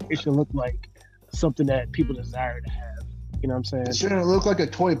championship. It should look like something that people desire to have. You know what I'm saying? It shouldn't look like a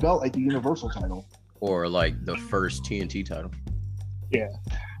toy belt like the Universal title. Or like the first TNT title. Yeah,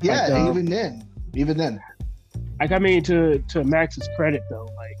 Like, even then. Like I mean, to Max's credit though,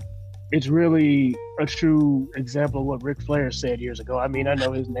 like it's really a true example of what Ric Flair said years ago. I mean, I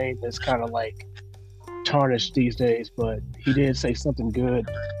know his name is kind of like tarnished these days, but he did say something good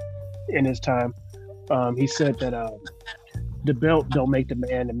in his time. He said that the belt don't make the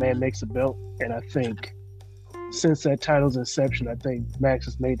man makes the belt. And I think since that title's inception, I think Max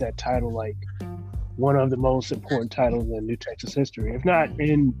has made that title like one of the most important titles in New Texas history, if not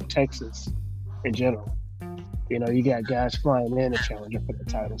in Texas in general. You know, you got guys flying in and challenging for the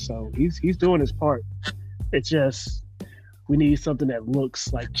title, so he's doing his part. It's just we need something that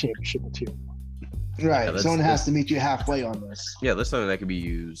looks like championship material. Right. that's- Someone that's- has to meet you halfway on this. Yeah, that's something that could be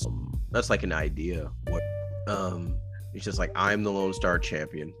used. That's like an idea. What it's just like, I'm the Lone Star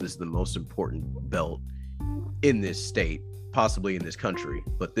champion. This is the most important belt in this state, possibly in this country.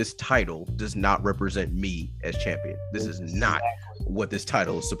 But this title does not represent me as champion. This is not what this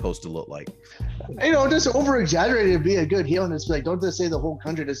title is supposed to look like. You know, just over exaggerated to be a good heel, and it's like, don't just say the whole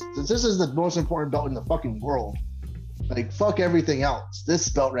country. This is the most important belt in the fucking world. Like fuck everything else. This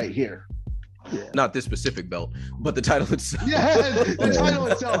belt right here. Not this specific belt, but the title itself. Yeah, the title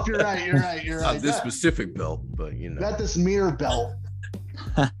itself. You're right. Not this specific belt, but you know. Not this mirror belt.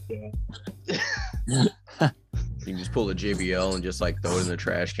 You can just pull a JBL and just like throw it in the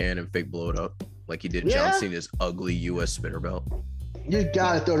trash can and fake blow it up, like he did John Cena's ugly U.S. spinner belt. You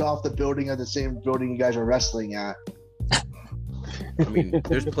gotta throw it off the building of the same building you guys are wrestling at. I mean,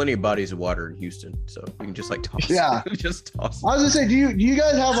 there's plenty of bodies of water in Houston, so you can just like toss. Yeah, just toss. I was gonna say, do you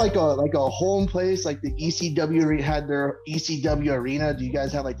guys have like a home place like the ECW had their ECW arena? Do you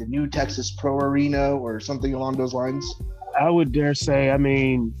guys have like the New Texas Pro Arena or something along those lines? I would dare say, I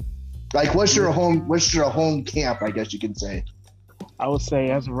mean, like what's your home camp? I guess you can say. I would say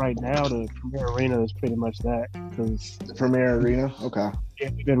as of right now, the Premier Arena is pretty much that because the Premier Arena. Okay. Yeah,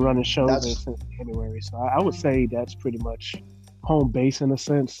 we've been running shows there since January, so I would say that's pretty much home base in a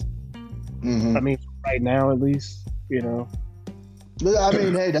sense. Mm-hmm. I mean, right now at least, you know. But, I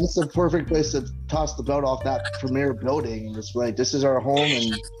mean, hey, that's the perfect place to toss the belt off that Premier building and just like, this is our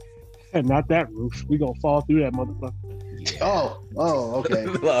home, and not that roof. We gonna fall through that motherfucker. Oh, okay.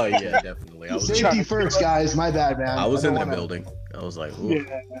 Oh yeah, definitely. Safety first, guys. My bad, man. I was in the building. I was like, ooh,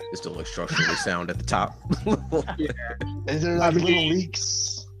 this still looks structurally sound at the top. Is there like little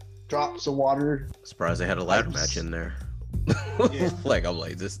leaks, drops of water? Surprised they had a ladder match in there. Like I'm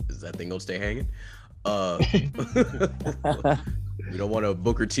like, is that thing gonna stay hanging? We don't want a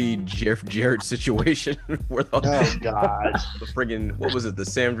Booker T Jeff Jarrett situation where the friggin' what was it, the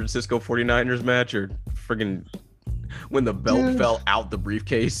San Francisco 49ers match or friggin' when the belt fell out the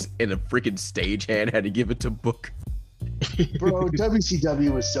briefcase and a freaking stagehand had to give it to Book. Bro,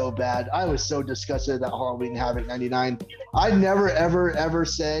 WCW was so bad. I was so disgusted at that Halloween Havoc 99. I never, ever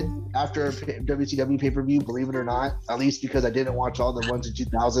said after a WCW pay-per-view, believe it or not, at least because I didn't watch all the ones in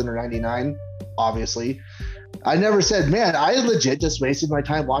 2000 or 99, obviously. I never said, man, I legit just wasted my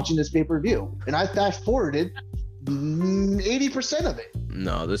time watching this pay-per-view. And I fast-forwarded 80% of it.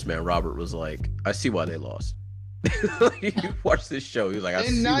 No, this man, Robert, was like, I see why they lost. You watch this show, he was like,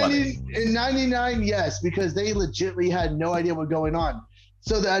 in 99, yes, because they legitimately had no idea what was going on.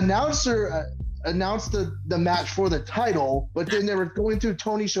 So the announcer announced the match for the title, but then they were going through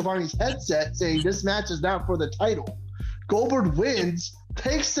Tony Schiavone's headset saying this match is not for the title. Goldberg wins,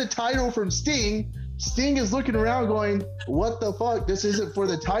 takes the title from Sting. Sting is looking around going, what the fuck? This isn't for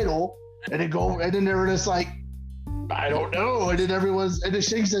the title. And then they were just like, I don't know. And then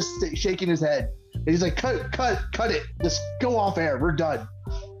Sting's just shaking his head. And he's like, cut it. Just go off air. We're done.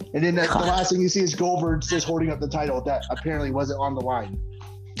 And then the last thing you see is Goldberg just holding up the title that apparently wasn't on the line.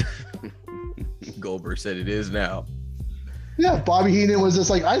 Goldberg said it is now. Yeah, Bobby Heenan was just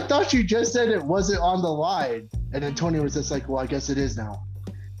like, I thought you just said it wasn't on the line. And then Tony was just like, well, I guess it is now.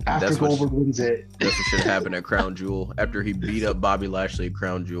 After Goldberg wins it. That's what should have happened at Crown Jewel. After he beat up Bobby Lashley at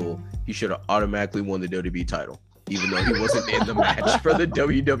Crown Jewel, he should have automatically won the WWE title, even though he wasn't in the match for the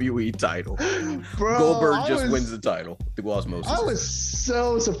WWE title. Bro, Goldberg just wins the title. The osmosis. I was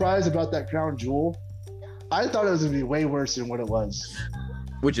so surprised about that Crown Jewel. I thought it was going to be way worse than what it was.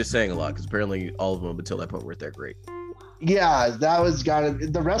 Which is saying a lot, because apparently all of them until that point weren't that great. Yeah,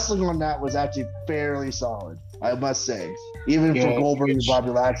 the wrestling on that was actually fairly solid, I must say. Even for Goldberg and Bobby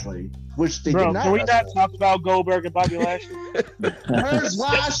Lashley, which they did not. Can we not talk about Goldberg and Bobby Lashley? Where's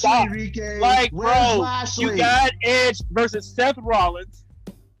Lashley, Enrique? Lashley? You got Edge versus Seth Rollins,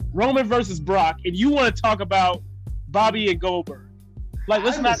 Roman versus Brock, and you want to talk about Bobby and Goldberg. Like,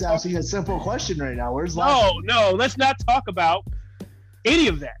 let's not asking a simple question right now. Where's Lashley? No, let's not talk about any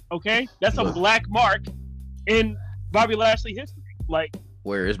of that, okay? That's a black mark in Bobby Lashley history. Like,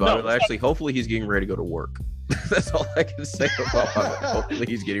 where is Bobby Lashley? Hopefully he's getting ready to go to work. That's all I can say about Bobby. Hopefully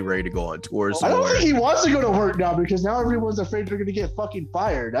he's getting ready to go on tour somewhere. I don't think he wants to go to work now because now everyone's afraid they're going to get fucking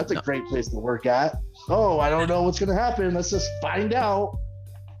fired. That's a great place to work at. Oh, I don't know what's going to happen. Let's just find out.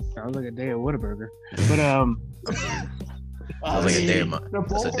 Sounds like a day at Whataburger. But sounds like a day of my.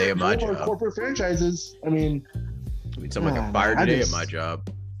 That's a day of my job. Corporate franchises. I mean, someone got fired today at my job.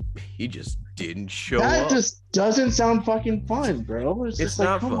 He just didn't show up. That just doesn't sound fucking fun, bro. It's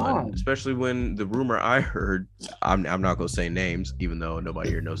not fun, especially when the rumor I heard. I'm not gonna say names, even though nobody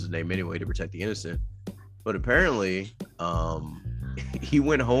here knows his name anyway, to protect the innocent. But apparently, he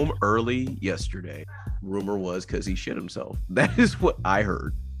went home early yesterday. Rumor was because he shit himself. That is what I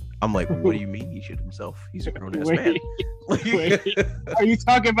heard. I'm like, what do you mean he shit himself? He's a grown ass man. Wait. Are you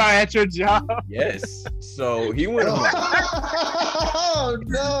talking about at your job? Yes. So he went home. Oh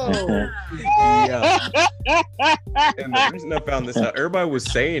no. Yeah. And the reason I found this out, everybody was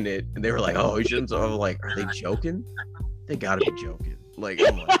saying it, and they were like, "Oh, he shouldn't." So I was like, "Are they joking? They gotta be joking." Like,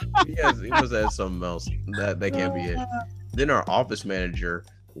 I'm like, he must have something else. That can't be it. Then our office manager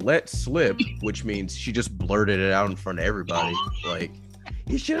let slip, which means she just blurted it out in front of everybody. Like,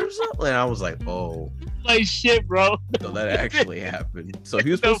 he shit himself. And I was like, oh. Like shit, bro. So that actually happened. So he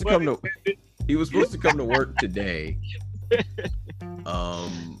was supposed to come to work today.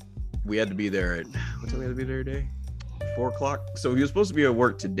 We had to be there at what time we had to be there today? 4:00. So he was supposed to be at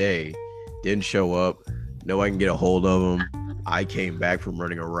work today. Didn't show up. No, I can get a hold of him. I came back from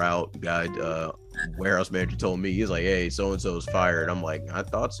running a route. Guy, warehouse manager told me, he's like, hey, so and so is fired. I'm like, I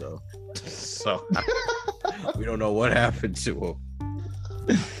thought so. So we don't know what happened to him.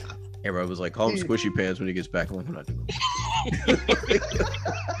 Everybody was like, call him Squishy Pants when he gets back. I'm like, I'm not doing that.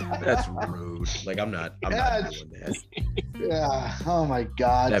 That's rude. Like, I'm not doing that. Yeah. Oh my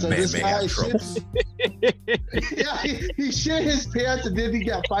God. That so man this may guy have troubles. Yeah, he shit his pants and then he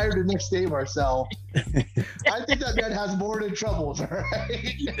got fired the next day, Marcel. I think that man has more than troubles, all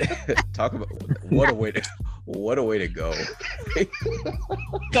right? Talk about what a way to go.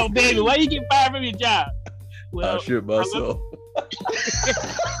 So, baby, why you get fired from your job? Well, I shit myself.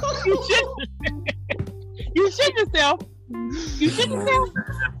 You shit yourself. You shit yourself.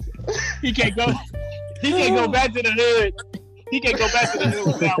 He can't go back to the hood. He can't go back to the hood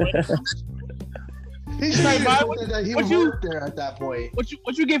without it. He should have said that he worked there at that point. What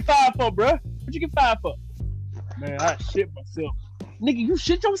you get fired for, bro? What you get fired for? Man, I shit myself. Nigga, you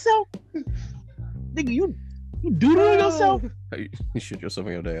shit yourself? Nigga, you doodle yourself? You shit yourself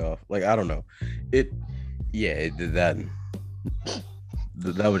on your day off. Like, I don't know.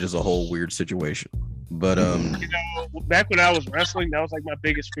 That was just a whole weird situation. But back when I was wrestling, that was like my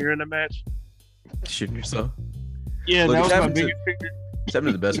biggest fear in the match. Shitting yourself. Yeah, Look, that was my biggest fear. It's happened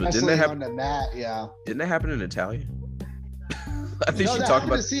to the best of it. Didn't that happen on the mat? Yeah. Didn't that happen in Italia? I think No, she that talked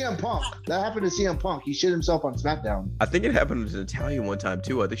happened about. to CM Punk. That happened to CM Punk. He shit himself on SmackDown. I think it happened in Italia one time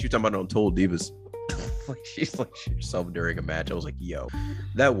too. I think she was talking about it on Total Divas. Like, she's like shit herself during a match. I was like, yo,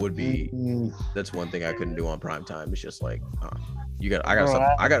 that would be. That's one thing I couldn't do on prime time. It's just like,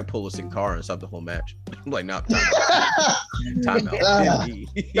 I gotta pull this in car and stop the whole match. I'm like, nah, time out. Pin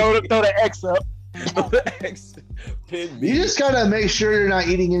me. Throw the X up. Throw the X. Pin me. You just gotta make sure you're not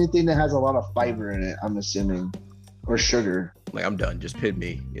eating anything that has a lot of fiber in it, I'm assuming. Or sugar. Like, I'm done. Just pin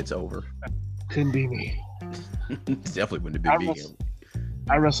me. It's over. Couldn't be me. Definitely wouldn't have been me.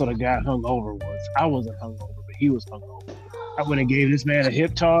 I wrestled a guy hungover once. I wasn't hungover, but he was hungover. I went and gave this man a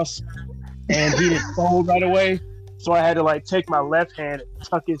hip toss, and he didn't fold right away. So I had to like take my left hand and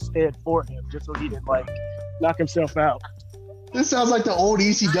tuck his head for him, just so he didn't like knock himself out. This sounds like the old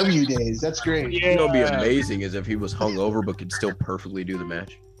ECW days. That's great. Yeah. You know, what'd be amazing is if he was hungover but could still perfectly do the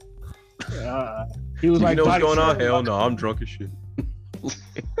match. He was like, you know what's body going on? slam. Hell no, I'm drunk as shit.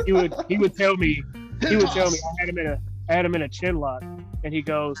 He would tell me I had him in a chin lock, and he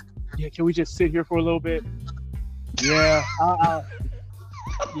goes, yeah, can we just sit here for a little bit? Yeah,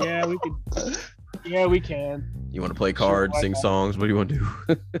 yeah, we can. Yeah, we can. You want to play cards, sing songs? What do you want to do?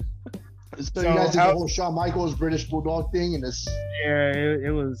 So you guys did the whole Shawn Michaels British Bulldog thing and this. Yeah,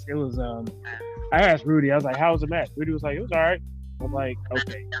 it was. I asked Rudy. I was like, "How was the match?" Rudy was like, "It was all right." I'm like,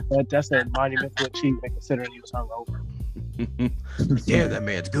 "Okay, that's a monumental achievement considering he was hungover." Damn, that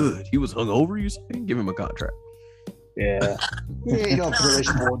man's good. He was hungover. You saying? Give him a contract. Yeah. He ain't no British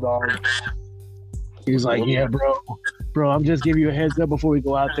Bulldog. He was like, "Yeah, bro, I'm just giving you a heads up before we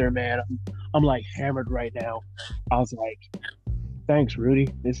go out there, man. I'm like hammered right now." I was like, "Thanks, Rudy.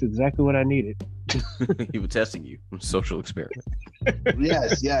 This is exactly what I needed." He was testing you. Social experiment.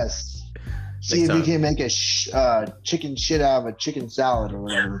 Yes. See if you can make a chicken shit out of a chicken salad or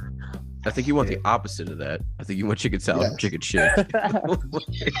whatever. I think you want the opposite of that. I think you want chicken salad from chicken shit.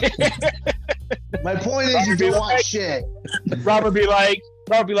 My point is, you don't want shit. Robert be like,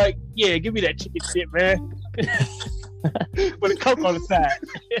 "Yeah, give me that chicken shit, man." With a Coke on the side.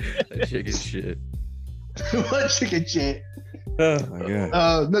 That chicken shit. What chicken shit? Oh my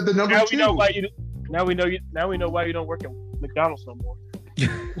god. The number Now two. we know why you don't work at McDonald's no more.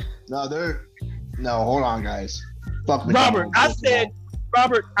 No, hold on, guys. Fuck Robert, McDonald's.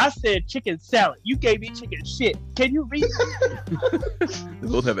 I said chicken salad. You gave me chicken shit. Can you read? They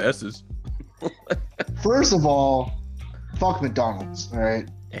both have S's. First of all, fuck McDonald's. All right.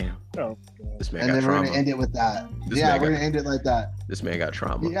 Damn. Oh, This man And got then we're trauma. gonna end it with that. This Yeah, man we're got- gonna end it like that. This man got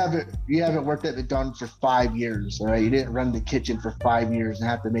trauma. You haven't worked at McDonald's for 5 years, all right? You didn't run the kitchen for 5 years and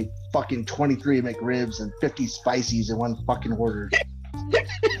have to make fucking 23 McRibs and 50 spicies in one fucking order. All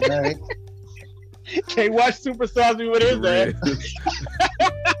right? Can't watch Super Size Me with his ass.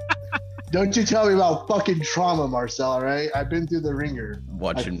 Don't you tell me about fucking trauma, Marcel, all right? I've been through the ringer.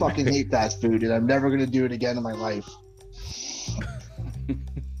 Watching. I fucking hate fast food, and I'm never gonna do it again in my life.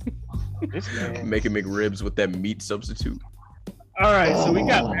 This man. Making McRibs with that meat substitute. All right, so we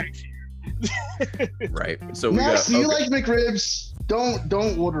got Max. Right. So we Max, got. do you like McRibs?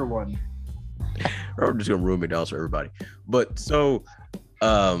 Don't order one. I'm just gonna ruin McDonald's for everybody. But so,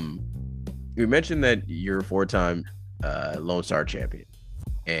 we mentioned that you're a 4-time Lone Star champion,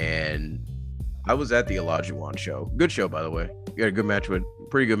 and I was at the Olajuwon show. Good show, by the way. You had a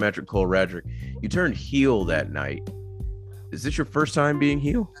pretty good match with Cole Radrick. You turned heel that night. Is this your first time being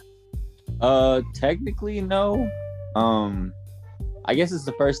heel? Technically no. I guess it's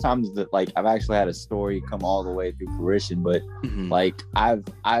the first time that like I've actually had a story come all the way through fruition, but like I've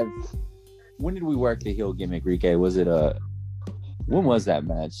when did we work the heel gimmick, Rike? Was it when was that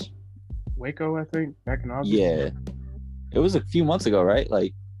match? Waco, I think, back in August. Yeah. It was a few months ago, right?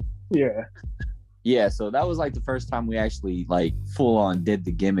 Like yeah, so that was like the first time we actually like full on did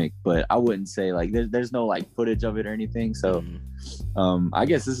the gimmick, but I wouldn't say like there's no like footage of it or anything. So I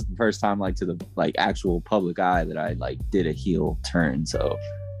guess this is the first time like to the like actual public eye that I like did a heel turn. So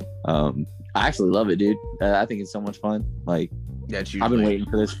I actually love it, dude. I think it's so much fun. Like That's I've been waiting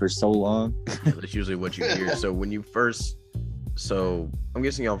for this for so long. That's usually what you hear. So when you first, I'm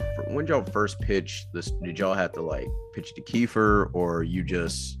guessing when y'all first pitched this, did y'all have to like pitch to Kiefer, or you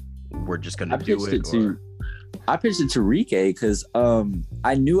just were just gonna do it? I pitched it to Rike because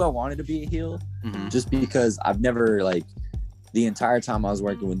I knew I wanted to be a heel, just because I've never like the entire time I was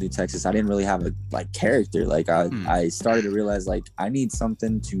working with New Texas, I didn't really have a like character. Like I started to realize like I need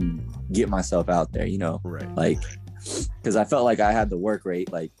something to get myself out there, you know, right? Like because I felt like I had the work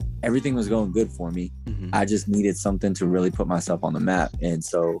rate, like everything was going good for me. I just needed something to really put myself on the map, and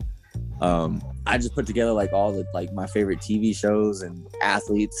so I just put together like all the like my favorite TV shows and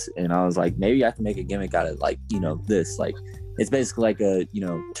athletes, and I was like, maybe I can make a gimmick out of like, you know, this. Like it's basically like a, you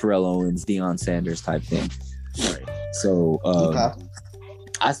know, Terrell Owens, Deion Sanders type thing. Right. So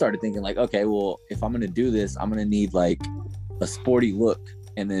I started thinking like, okay, well, if I'm gonna do this, I'm gonna need like a sporty look.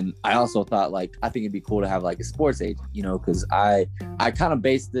 And then I also thought like I think it'd be cool to have like a sports agent, you know, because I kind of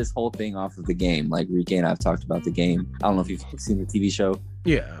based this whole thing off of the game. Like Rike and I've talked about the game. I don't know if you've seen the TV show.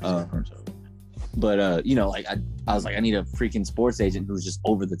 Yeah. But you know, like I was like, I need a freaking sports agent who's just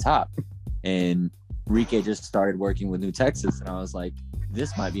over the top. And Rike just started working with New Texas, and I was like,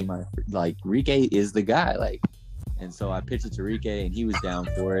 this might be my like Rike is the guy. Like, and so I pitched it to Rike, and he was down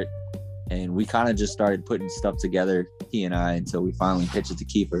for it. And we kind of just started putting stuff together, he and I, until we finally pitched it to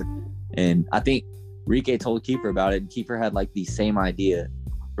Kiefer. And I think Rike told Kiefer about it, and Kiefer had like the same idea,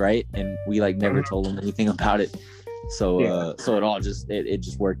 right? And we like never told him anything about it. So so it all just it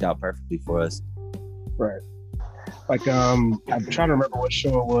just worked out perfectly for us. Right. Like I'm trying to remember what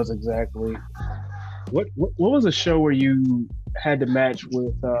show it was exactly. What was a show where you had to match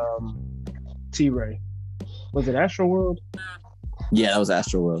with T-Ray? Was it Astroworld? Yeah, that was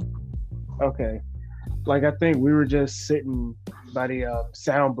Astroworld. Okay. Like I think we were just sitting by the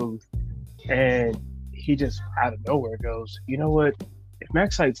sound booth, and he just out of nowhere goes, you know what? If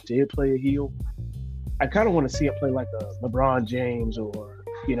Max Heights did play a heel, I kind of want to see it play like a LeBron James or,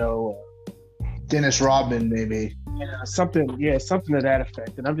 you know, Dennis Rodman maybe. Something to that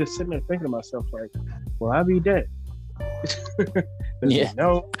effect. And I'm just sitting there thinking to myself like, well, I'll be dead.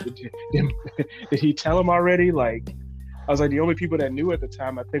 No. Did he tell him already? Like, I was like, the only people that knew at the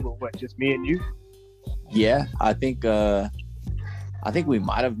time, I think, were what, just me and you? Yeah, I think we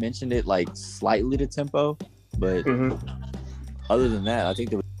might have mentioned it like slightly to Tempo, but other than that, I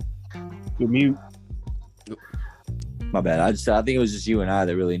think you're mute. My bad. I think it was just you and I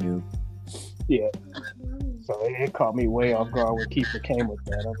that really knew. Yeah. So it caught me way off guard when Kiefer came with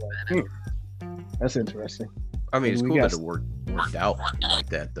that. I was like, that's interesting. I mean, it's cool that it worked out like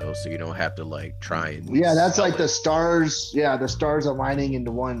that, though, so you don't have to like try and. Yeah, that's like the stars. Yeah, the stars aligning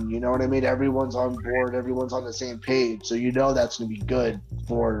into one. You know what I mean? Everyone's on board. Everyone's on the same page. So you know that's going to be good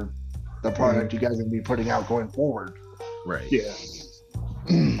for the product you guys are going to be putting out going forward. Right. Yeah.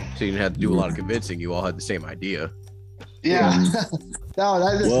 So you didn't have to do a lot of convincing. You all had the same idea. Yeah. No,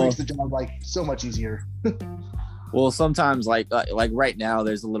 that just makes the job like so much easier. Well, sometimes like right now,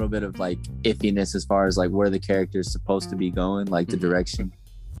 there's a little bit of like iffiness as far as like where the character is supposed to be going, like the direction.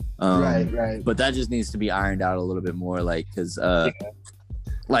 Right. But that just needs to be ironed out a little bit more, like because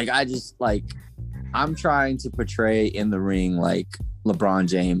like I just like I'm trying to portray in the ring like LeBron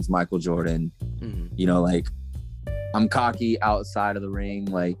James, Michael Jordan. You know, like I'm cocky outside of the ring,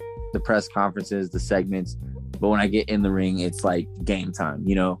 like the press conferences, the segments. But when I get in the ring, it's like game time,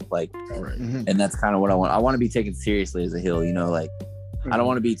 you know, like, and that's kind of what I want. I want to be taken seriously as a heel, you know, like I don't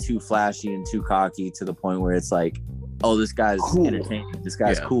want to be too flashy and too cocky to the point where it's like, oh, this guy's entertaining. This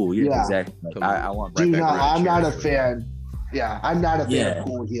guy's cool. Yeah, exactly. Like, I want. I'm not a fan. Yeah, I'm not a fan Yeah. of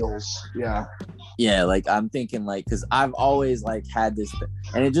cool heels. Yeah. Yeah, like I'm thinking like because I've always like had this,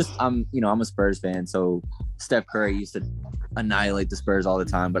 and it just I'm a Spurs fan, so Steph Curry used to annihilate the Spurs all the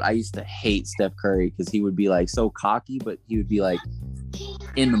time, but I used to hate Steph Curry because he would be like so cocky, but he would be like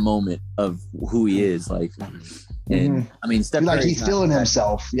in the moment of who he is, like, and I mean Steph Like Curry's he's not- feeling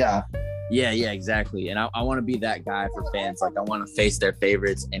himself. Yeah. Yeah, exactly. And I want to be that guy for fans. Like I want to face their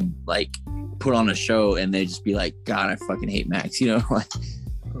favorites and like put on a show, and they just be like, God, I fucking hate Max, you know? Like,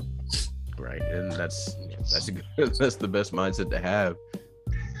 Right, and that's a good, that's the best mindset to have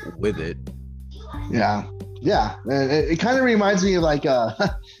with it. Yeah. Yeah. And it kind of reminds me of like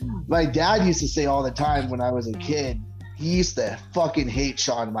my dad used to say all the time when I was a kid, he used to fucking hate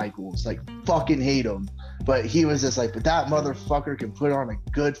Shawn Michaels, like fucking hate him. But he was just like, but that motherfucker can put on a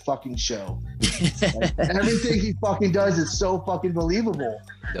good fucking show. Like, everything he fucking does is so fucking believable.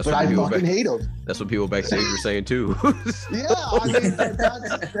 That's But what I people fucking back, hate him. that's what people backstage were saying too. Yeah, I mean,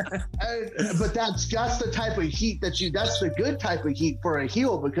 but that's the type of heat that's the good type of heat for a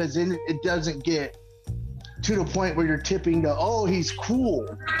heel, because then it doesn't get to the point where you're tipping to, oh, he's cool.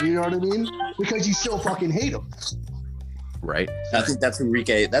 You know what I mean? Because you still fucking hate him. Right. I think that's who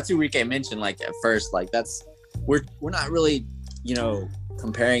Rike mentioned. Like at first, like we're not really,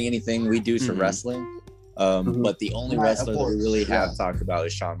 comparing anything we do to Mhm. wrestling. But the only Right, wrestler of that we course, really yeah. have talked about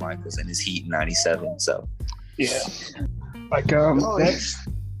is Shawn Michaels and his Heat in '97. So Yeah. Like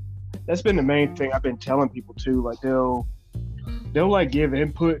that's been the main thing I've been telling people too. Like they'll like give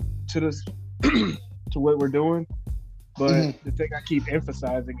input to this to what we're doing. But Mhm. the thing I keep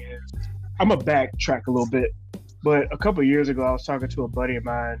emphasizing is I'm gonna backtrack a little bit. But a couple of years ago I was talking to a buddy of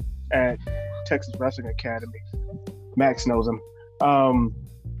mine at Texas Wrestling Academy. Max knows him.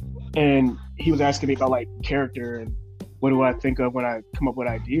 And he was asking me about like character and what do I think of when I come up with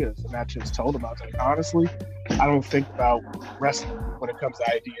ideas. And I just told him, I was like, honestly, I don't think about wrestling when it comes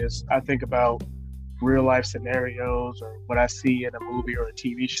to ideas. I think about real life scenarios or what I see in a movie or a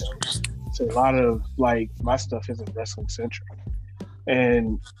TV show. So a lot of like my stuff isn't wrestling centric.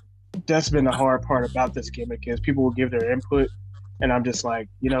 And that's been the hard part about this gimmick is people will give their input and I'm just like,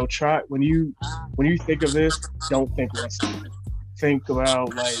 try when you think of this, don't think wrestling. Think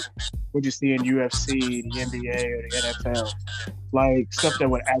about like what you see in UFC, the NBA, or the NFL, like stuff that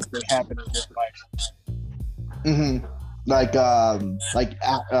would actually happen in real life. Mm-hmm. Like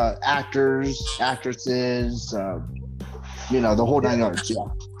actors, actresses, the whole nine yards. Yeah.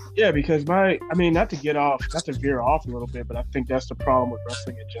 Yeah, because not to veer off a little bit, but I think that's the problem with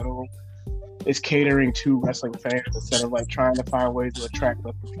wrestling in general. Is catering to wrestling fans instead of like trying to find ways to attract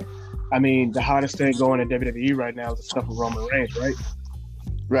wrestling fans. I mean, the hottest thing going in WWE right now is the stuff with Roman Reigns, right?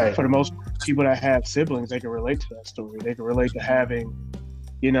 Right. For the most people that have siblings, they can relate to that story. They can relate to having,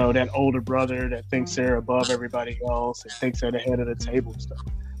 that older brother that thinks they're above everybody else and thinks they're the head of the table and stuff.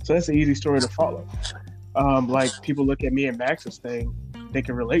 So that's an easy story to follow. Like people look at me and Max's thing, they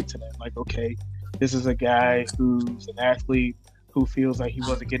can relate to that. Like, okay, this is a guy who's an athlete who feels like he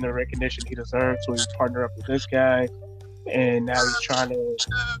wasn't getting the recognition he deserved, so he partnered up with this guy, and now he's trying to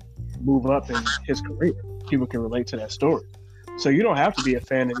move up in his career. People can relate to that story. So you don't have to be a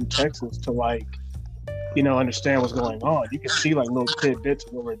fan of New Texas to like, understand what's going on. You can see like little tidbits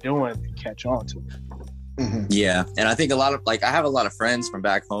of what we're doing and catch on to it. Mm-hmm. yeah, and I think a lot of I have a lot of friends from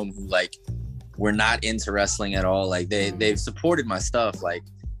back home who like were not into wrestling at all. Like they've supported my stuff, like.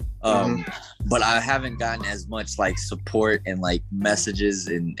 But I haven't gotten as much like support and like messages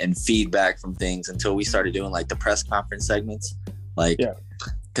and feedback from things until we started doing like the press conference segments, like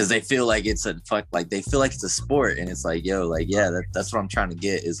because they feel like it's they feel like it's a sport, and it's like, yo, like, yeah, that's what I'm trying to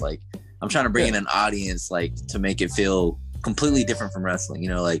get is like I'm trying to bring in an audience like to make it feel completely different from wrestling,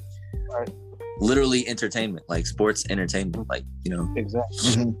 like literally entertainment, like sports entertainment, like Exactly.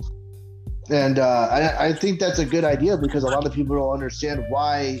 Mm-hmm. And I think that's a good idea because a lot of people don't understand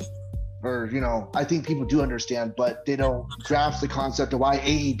why, or I think people do understand, but they don't grasp the concept of why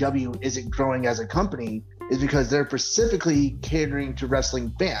AEW isn't growing as a company is because they're specifically catering to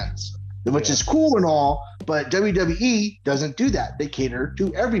wrestling fans, which is cool and all, but WWE doesn't do that. They cater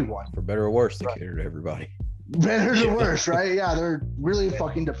to everyone. For better or worse, they cater to everybody. Better or worse, right? Yeah, they're really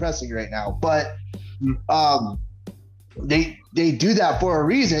fucking depressing right now, but they do that for a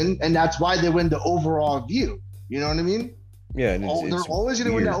reason, and that's why they win the overall view. You know what I mean? Yeah, and They're always going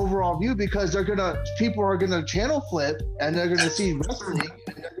to win that overall view because people are gonna channel flip and they're gonna see wrestling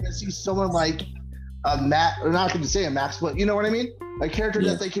and they're gonna see someone like a Max, or not going to say a Max, but you know what I mean? A character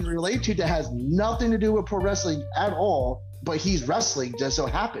that they can relate to that has nothing to do with pro wrestling at all, but he's wrestling just so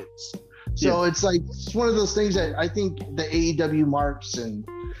happens. So it's like it's one of those things that I think the AEW marks and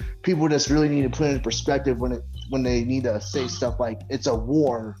people just really need to put into perspective when when they need to say stuff like it's a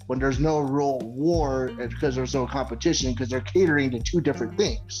war when there's no real war because there's no competition because they're catering to two different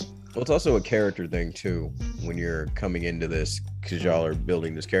things. Well, it's also a character thing too when you're coming into this because y'all are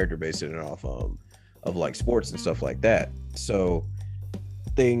building this character based it off of like sports and stuff like that. So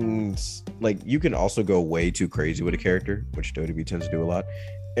things like you can also go way too crazy with a character, which WWE tends to do a lot.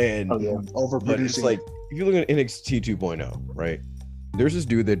 And overproducing. but it's like if you look at NXT 2.0, right? There's this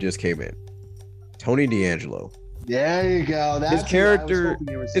dude that just came in, Tony D'Angelo. There you go. His character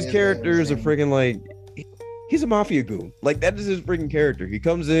is a freaking like he's a mafia goon. Like that is his freaking character. He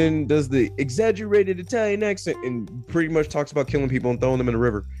comes in, does the exaggerated Italian accent, and pretty much talks about killing people and throwing them in the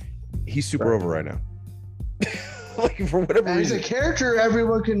river. He's super over right now. Like for whatever reason. He's a character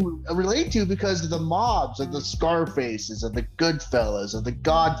everyone can relate to because of the mobs, of the Scarfaces, of the Goodfellas, of the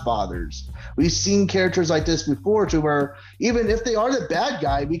Godfathers. We've seen characters like this before to where even if they are the bad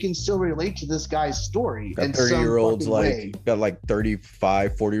guy, we can still relate to this guy's story. Got 30-year-olds got like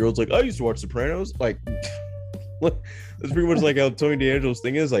 35, 40-year-olds like, I used to watch Sopranos. Like that's pretty much like how Tony D'Angelo's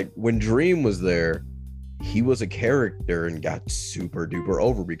thing is. Like when Dream was there, he was a character and got super duper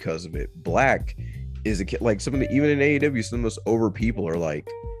over because of it. Black is a like some of the even in AEW, some of the most over people are like,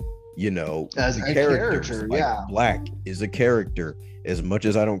 you know, as the a characters. character, like, yeah. Black is a character. As much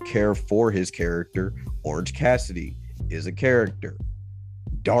as I don't care for his character, Orange Cassidy is a character.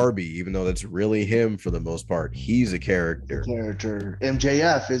 Darby, even though that's really him for the most part, he's a character.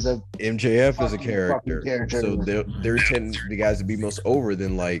 MJF is a character. So they're tend the guys to be most over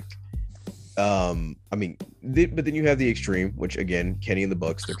than like I mean, but then you have the extreme, which again, Kenny and the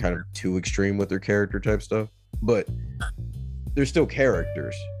Bucks, they're kind of too extreme with their character type stuff, but they're still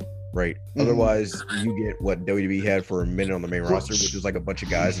characters, right? Mm-hmm. Otherwise, you get what WWE had for a minute on the main roster, which is like a bunch of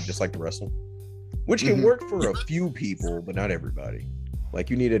guys that just like to wrestle, which can work for a few people, but not everybody.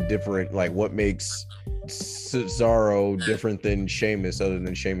 Like you need a different, like what makes Cesaro different than Sheamus, other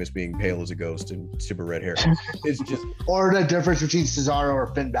than Sheamus being pale as a ghost and super red hair. It's just, or the difference between Cesaro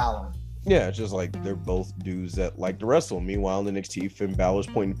or Finn Balor. Yeah, it's just like they're both dudes that like to wrestle. Meanwhile, in NXT, Finn Balor's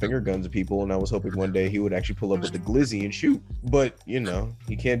pointing finger guns at people, and I was hoping one day he would actually pull up with the glizzy and shoot. But you know,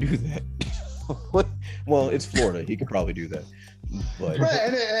 he can't do that. Well, it's Florida; he could probably do that. But right,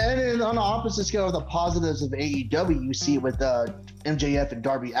 and on the opposite scale of the positives of AEW, you see it with MJF and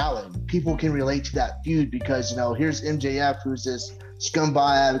Darby Allin. People can relate to that feud because you know here's MJF, who's this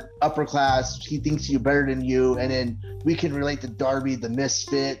scumbag, upper class. He thinks he's better than you, and then we can relate to Darby, the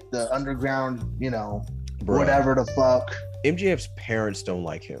misfit, the underground, you know, whatever the fuck. MJF's parents don't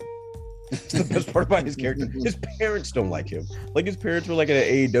like him. It's the best part about his character. His parents don't like him. Like his parents were like at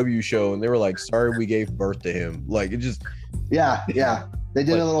an AEW show, and they were like, "Sorry, we gave birth to him." Like it just. Yeah. They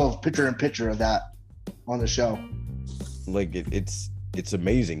did a little picture-in-picture of that on the show. Like it's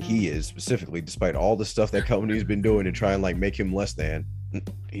amazing. He is specifically, despite all the stuff that company's been doing to try and like make him less than,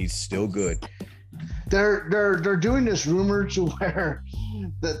 he's still good. They're doing this rumor to where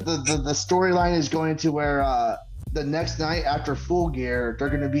the storyline is going to where the next night after Full Gear they're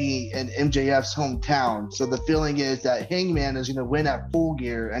going to be in MJF's hometown. So the feeling is that Hangman is going to win at Full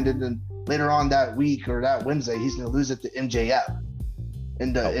Gear, and then later on that week or that Wednesday he's going to lose it to MJF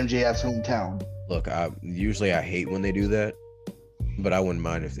in MJF's hometown. Look, I hate when they do that, but I wouldn't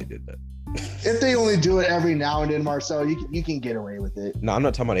mind if they did that. If they only do it every now and then, Marcel, you can get away with it. No, I'm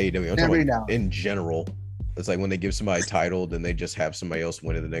not talking about AEW. I'm talking about in general. It's like when they give somebody a title, then they just have somebody else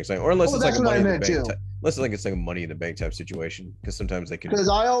win it the next night, or unless it's like a money in the bank. Unless it's like a money in the bank type situation, because sometimes they can. Because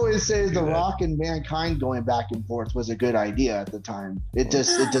I always say The Rock and Mankind going back and forth was a good idea at the time. It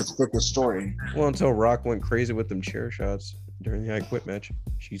just fit the story. Well, until Rock went crazy with them chair shots during the I Quit match.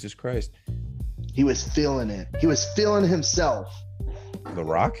 Jesus Christ. He was feeling it. He was feeling himself. The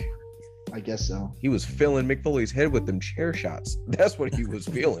Rock? I guess so. He was filling Mick Foley's head with them chair shots. That's what he was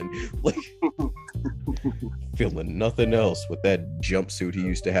feeling. Like feeling nothing else with that jumpsuit he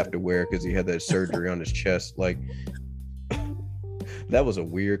used to have to wear because he had that surgery on his chest. Like that was a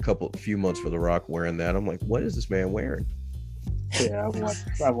weird few months for The Rock wearing that. I'm like, what is this man wearing? Yeah,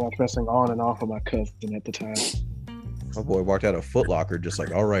 I watched wrestling on and off with my cousin at the time. My boy walked out of Foot Locker just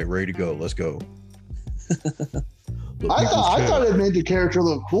like, all right, ready to go. Let's go. I thought it made the character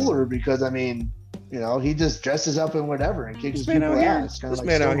look cooler because, I mean, you know, he just dresses up in whatever and kicks people's ass. This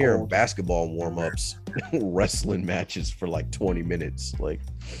man out here in basketball warm-ups, wrestling matches for like 20 minutes. Like,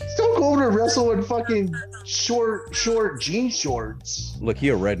 Stone Cold to wrestle in fucking short jean shorts. Look, he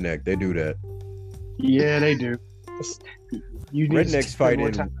a redneck. They do that. Yeah, they do. Rednecks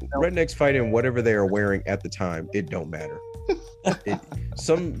fight in whatever they are wearing at the time. It don't matter.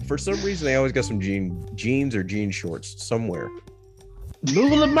 For some reason they always got some jeans or jean shorts somewhere.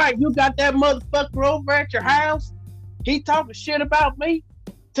 Lula Mike, you got that motherfucker over at your house? He talking shit about me?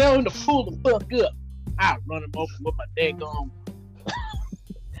 Tell him to pull the fuck up. I'll run him over with my daggone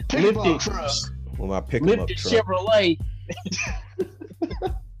Pickup truck. With my pick 'em up lifted truck. Chevrolet.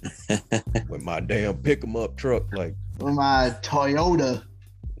 With my damn pick 'em up truck. Like, With my Toyota.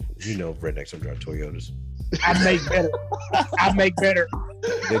 you know, rednecks don't drive Toyotas. I make better. I make better.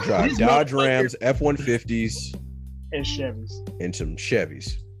 They drive These Dodge motherfuckers- Rams, F-150s, And Chevys. and some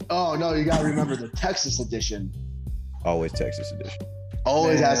Chevys. Oh no, you gotta remember the Texas edition. Always Texas edition.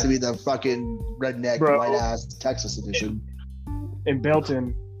 Always Man. has to be the fucking redneck Bro. white ass Texas edition. In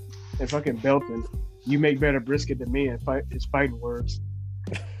Belton, in fucking Belton, you make better brisket than me and fight it's fighting words.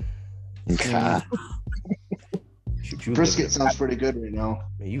 God. Shoot, you Brisket live in, sounds pretty good right now.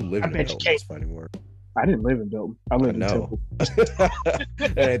 man, you live I in bet you Belton. can't. It's finding work. I didn't live in Belton. I I lived in know. Temple.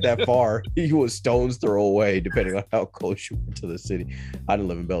 It ain't that far. You was stone's throw away, depending on how close you were to the city. I didn't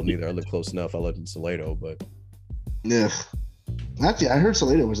live in Belton either. I lived close enough. I lived in Salado, but Yeah. Actually, I heard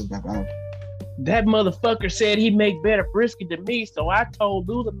Salado wasn't that bad. That motherfucker said he make better brisket than me, so I told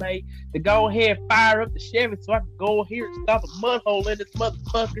Lula mate to go ahead and fire up the Chevy so I can go here and stop a mud hole in this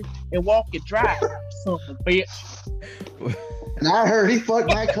motherfucker and walk it dry. Son of a bitch. And I heard he fucked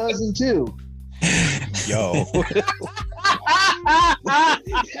my cousin too. yo, Ain't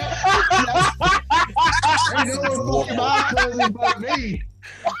no one fucking my cousin but me.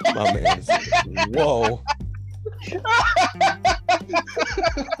 my man. Whoa.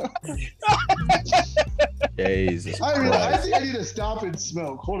 Jesus I Christ. think I need to stop and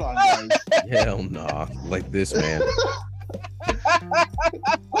smoke. Hold on, guys. Hell nah. Like this man.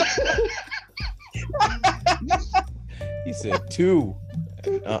 He said two.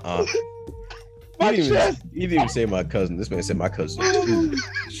 My He didn't, chest. he didn't even say my cousin. This man said my cousin two.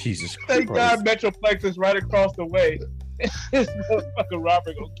 Jesus Thank Christ. God Metroplex is right across the way. This motherfucker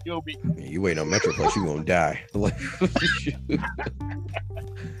Robert gonna kill me. You wait on Metroplex, you gonna die. Like,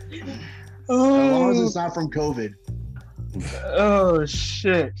 As long as it's not from COVID. Oh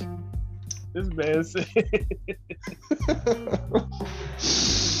shit. This man said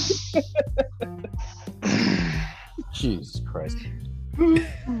Jesus Christ.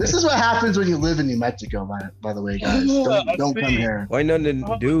 This is what happens when you live in New Mexico, by the way, guys. I Don't come see. here. Why nothing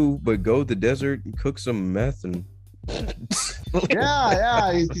to do but go to the desert and cook some meth and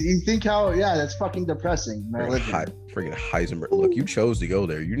Yeah. You think how? Yeah, that's fucking depressing. Man, freaking Heisenberg. Look, you chose to go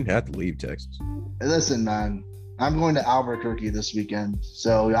there. You didn't have to leave Texas. listen, man. I'm going to Albuquerque this weekend,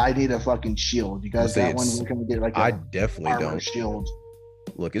 so I need a fucking shield. You guys Let's see, got one? it's- We're gonna get like I a definitely armor don't. shield.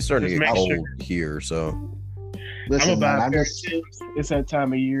 Look, it's starting to Just get make cold here, so Listen, I'm man. about I'm to just. it's that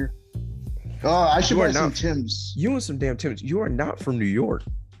time of year. Oh, I should You are buy some not- Tim's. you and some damn Timbs. You are not from New York.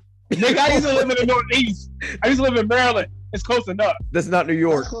 Nigga, I used to live in the Northeast. I used to live in Maryland. It's close enough. That's not New That's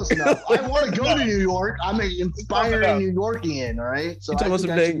York. close enough. I want to go to New York. I'm an inspiring enough. New Yorkian, all right? So You I talking about think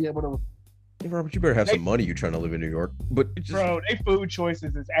some I should dang- be able to. Hey, Robert, you better have Hey. some money. You trying to live in New York, but it just, Bro, they food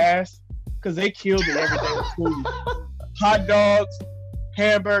choices is ass because they killed it every day with food. Hot dogs,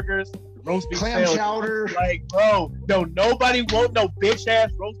 hamburgers, roast beef Clam sandwiches. chowder. Like, bro, nobody want no bitch ass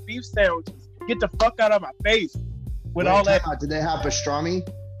roast beef sandwiches. Get the fuck out of my face with Wait, all that, time out. Did they have pastrami?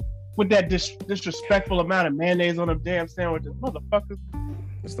 with that disrespectful amount of mayonnaise on them damn sandwiches, motherfuckers.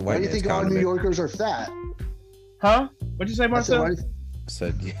 it's the Why white do you man's think all New condiment. Yorkers are fat? Huh? What'd you say, I said, Marcel? why do you- I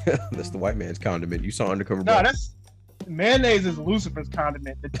said, yeah, that's the white man's condiment. You saw Undercover No, Boss. that's mayonnaise is Lucifer's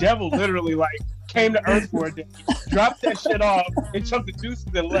condiment. The devil literally like came to earth for a day, dropped that shit off, and chunked the deuces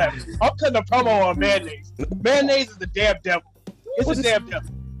and left. I'm cutting a promo on mayonnaise. Mayonnaise is the damn devil. It's What a is- damn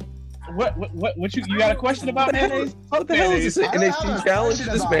devil. What you got a question about mayonnaise? What the hell is this? I don't have NXT a challenge?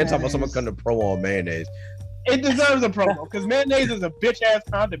 question This about man talking about someone mayonnaise. cutting a promo on mayonnaise. It deserves a promo because mayonnaise is a bitch ass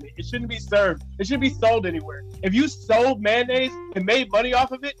condiment. It shouldn't be served. It shouldn't be sold anywhere. If you sold mayonnaise and made money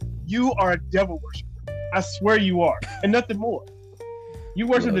off of it, you are a devil worshiper. I swear you are, and nothing more. You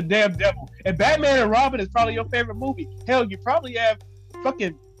worship the damn devil. And Batman and Robin is probably your favorite movie. Hell, you probably have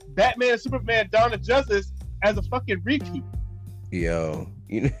fucking Batman and Superman Dawn of Justice as a fucking repeat. Yo,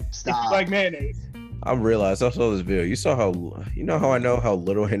 you know, If you Stop. like mayonnaise. I realized I saw this video. You saw how I know how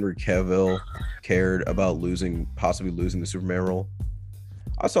little Henry Cavill cared about possibly losing the Superman role.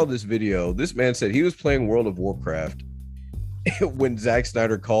 I saw this video. This man said he was playing World of Warcraft when Zack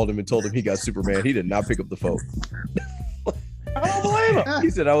Snyder called him and told him he got Superman. He did not pick up the phone. I don't blame him. He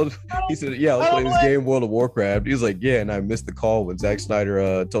said He said, yeah, I was playing this game World of Warcraft. He was like, yeah, and I missed the call when Zack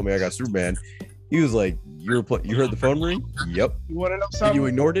Snyder told me I got Superman. He was like, you heard the phone ring? Yep. You want to know And something? you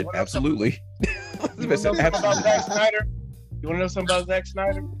ignored it? You wanna know something? Absolutely. You want to know something about Zack Snyder? You want to know something about Zack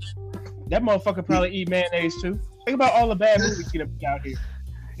Snyder? That motherfucker probably eat mayonnaise too. Think about all the bad movies he done put out here.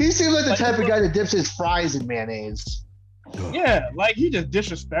 He seems like the Like, type of guy that dips his fries in mayonnaise. Yeah, like he just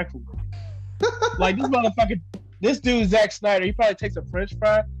disrespectful. Like this dude Zack Snyder, he probably takes a French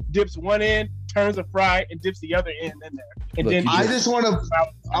fry, dips one end, turns a fry, and dips the other end in there. And Look, then I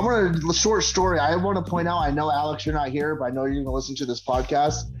want a short story. I want to point out, I know, Alex, you're not here, but I know you're going to listen to this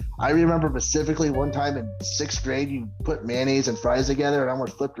podcast. I remember specifically one time in 6th grade, you put mayonnaise and fries together, and I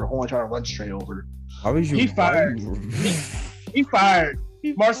almost flipped your whole entire lunch tray over. Why was you? He fired. He fired.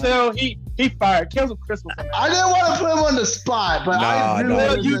 Marcel, he fired. Cancel Christmas. I didn't want to put him on the spot, but I really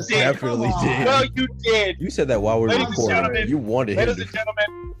no, was you just did. like, Definitely come on. did. No, you did. You said that while we were Ladies and recording. gentlemen, You wanted him Ladies to. and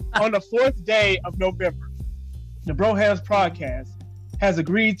gentlemen, on the 4th day of November, the Brohams podcast has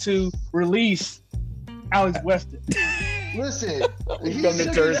agreed to release Alex Weston. Listen, We've come to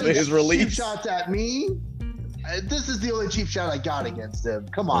terms with his cheap release. shots at me. This is the only cheap shot I got against him.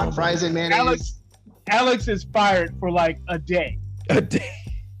 Come on, Oh, fries and mayonnaise. Alex is fired for like a day. A day.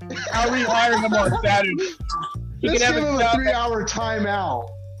 I'll rehire him on Saturday. He Let's can give have him a a job. 3-hour timeout.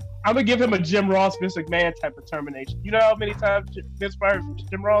 I'm gonna give him a Jim Ross, Vince McMahon type of termination. You know how many times Vince fired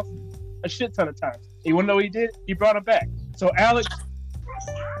Jim Ross? A shit ton of times. You wanna know what he did? He brought him back. So Alex,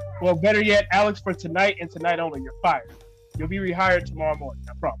 well, better yet, Alex, for tonight and tonight only, you're fired. You'll be rehired tomorrow morning,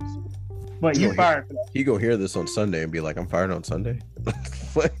 I promise. But you're fired for that. He go hear this on Sunday and be like, "I'm fired on Sunday."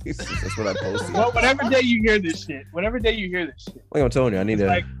 That's what I posted. Well, whatever day you hear this shit, Like I'm telling you, I need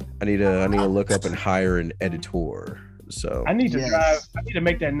to look up and hire an editor. So I need to Yes. I need to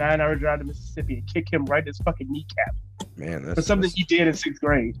make that 9-hour drive to Mississippi and kick him right in his fucking kneecap man, for something he did in 6th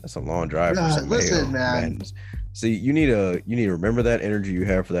grade. that's a long drive. For God, some listen, mayo. man. See, you need to remember that energy you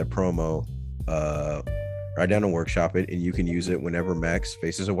have for that promo. Write down and workshop it, and you can use it whenever Max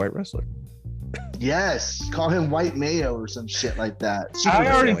faces a white wrestler. Yes, call him White Mayo or some shit like that. I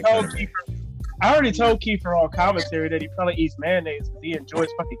already like told that. Kiefer. I already told Kiefer on commentary that he probably eats mayonnaise because he enjoys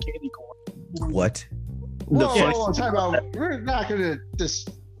fucking candy corn. What? Whoa, fuck- whoa, talk about. We're not gonna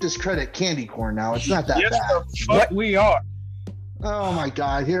discredit candy corn now. It's not that Yes, bad. the fuck we are. Oh my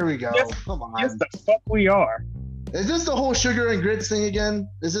god, here we go. Yes, Come on. Yes, the fuck we are. Is this the whole sugar and grits thing again?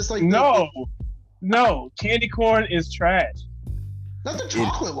 Is this like No, candy corn is trash. not the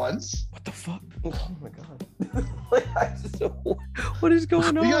chocolate ones? What the fuck? Oh my god! What is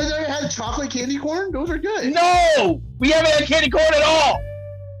going on? You guys ever had chocolate candy corn? Those are good. No, we haven't had candy corn at all.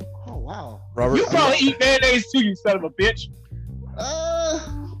 Oh wow. Robert, You probably eat mayonnaise too, you son of a bitch.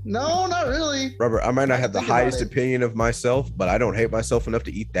 No, not really. Robert, I might not have the Think about highest it. opinion of myself, but I don't hate myself enough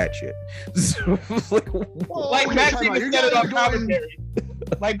to eat that shit. So, like, Well, Like what are you Max talking about? even You said it guys on are going- commentary.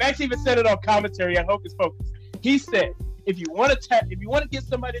 Like Max even said it on commentary on Hocus Pocus. He said, if you want to get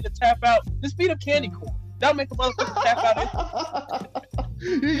somebody to tap out, just feed them candy corn. That'll make the motherfucker tap out.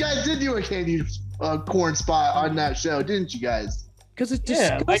 You guys did do a candy corn spot on that show, didn't you guys? because it's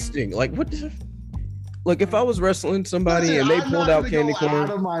Yeah, like- disgusting. Like what? Like if I was wrestling somebody Listen, and they I'm pulled not out gonna candy go corn out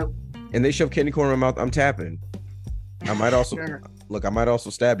of my- and they shove candy corn in my mouth, I'm tapping. I might also Sure. look. I might also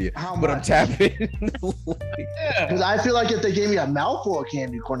stab you, How but I'm much? tapping. Yeah. Because I feel like if they gave me a mouthful of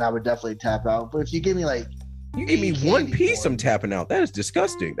candy corn, I would definitely tap out. But if you give me like, You give me Candy one piece, corn. I'm tapping out. That is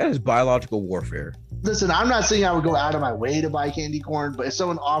disgusting. That is biological warfare. listen, I'm not saying I would go out of my way to buy candy corn, but if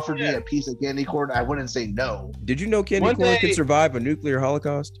someone offered me Yeah. a piece of candy corn, I wouldn't say no. Did you know candy One corn day- could survive a nuclear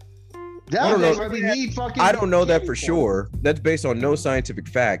holocaust? That don't is know. why we need fucking. I don't know that candy for corn. sure. That's based on no scientific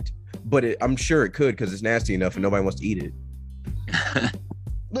fact, but I'm sure it could because it's nasty enough and nobody wants to eat it.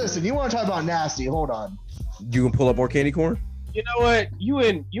 Listen, you want to talk about nasty? Hold on. You can pull up more candy corn. You know what? You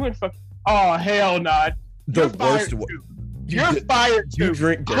and fuck. Oh hell, not. The You're fired worst. too. You You're did- fired You too.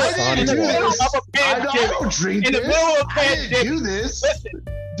 drink I In didn't the Dasani do middle water. this. of a I pandemic. don't drink In the this. middle of a I didn't pandemic. do this. Listen,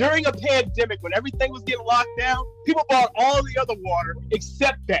 during a pandemic when everything was getting locked down, people bought all the other water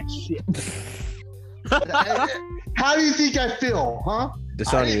except that shit. How do you think I feel, huh?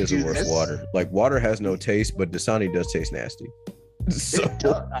 Dasani didn't is the do worst this. water. Like water has no taste, but Dasani does taste nasty. So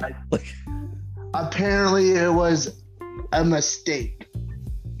like, Apparently, it was a mistake.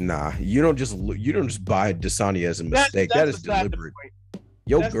 nah, you don't just buy Dasani as a mistake. That is beside the deliberate. point.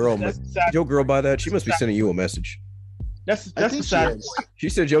 Yo That's- girl, that's beside- yo girl buy that. She must be sending you a message. I That's think beside she the is. point. She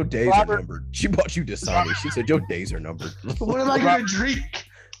said your days Robert- are numbered. She bought you Dasani. She said your days are numbered. What am I gonna drink?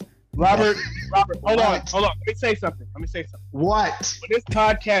 Robert, hold on. What? Let me say something. What? When this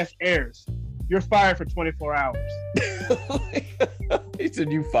podcast airs, you're fired for 24 hours. He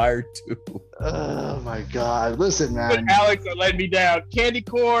said you fired too. Oh my god! Listen, But man. Alex are letting me down. Candy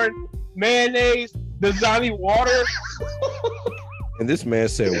corn, mayonnaise, Dasani water. And this man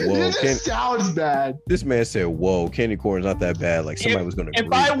said, "Whoa, It just sounds bad. this man said, whoa, candy corn's not that bad. Like somebody was gonna. If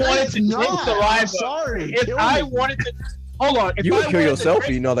agree. I wanted to drink I'm saliva, sorry. if Kill I me. wanted to, hold on. If You I would kill wanted to yourself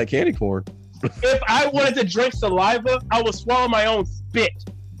drink- eating all that candy corn. If I wanted to drink saliva, I would swallow my own spit.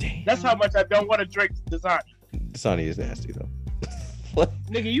 Damn. That's how much I don't want to drink Dasani. Dasani is nasty though.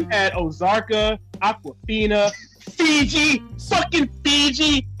 Nigga, you had Ozarka, Aquafina, Fiji, fucking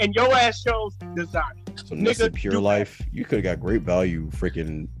Fiji, and your ass chose Dasani. So Nestle Nigga, Pure you- Life, you could have got great value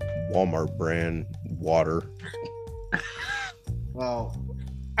freaking Walmart brand water. Well,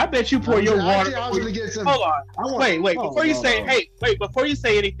 I bet you pour your water. I was gonna get some. Hold on. I want, Wait. oh, Before you no, say, no. hey, wait. Before you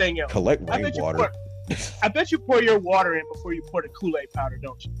say anything else, Collect I bet you rainwater. I bet you pour your water in before you pour the Kool-Aid powder,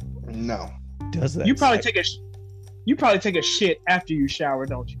 don't you? No. Does that? You probably take a. You probably take a shit after you shower,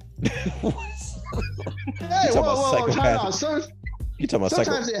 don't you? Hey, talking whoa, about whoa, time psychopath. out. So, You talking about psycho?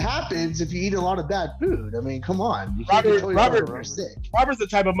 sometimes it happens if you eat a lot of bad food. I mean, come on. You Robert- can't control yourself Robert- when you're sick. Robert's the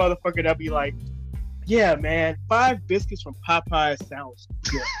type of motherfucker that'll be like, "Yeah, man, 5 biscuits from Popeyes sounds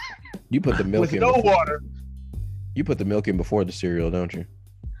good You put the milk with in. no before, water." you put the milk in before the cereal, don't you?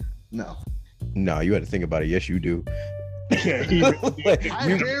 No. No, you had to think about it. Yes, you do. Yeah, he- I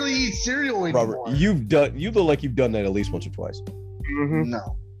You- barely eat cereal anymore. Robert, you've done. You look like you've done that at least once or twice. Mhm.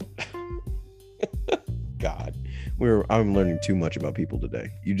 No. God, I'm learning too much about people today.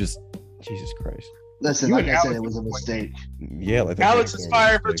 You just, Jesus Christ. Listen, You like and I said, Alex it was a are mistake. Yeah, like that Alex candy is corn was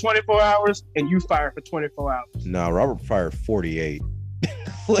fired for big. 24 hours, and you fired for 24 hours. Nah, Robert fired 48.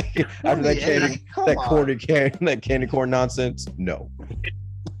 Like after that 48? candy, Come that on. that candy corn nonsense. No.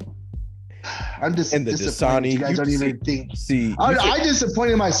 I'm just And the disappointed. Dasani, You guys you don't see- even think. See, I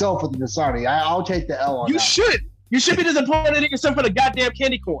disappointed myself with the Dasani. I'll take the L on You that. should. You should be disappointed in yourself for the goddamn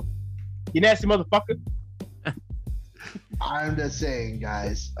candy corn. You nasty motherfucker. I'm just saying,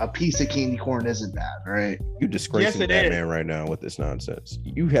 guys, a piece of candy corn isn't bad, right? you disgracing Yes, it is. Batman right now with this nonsense.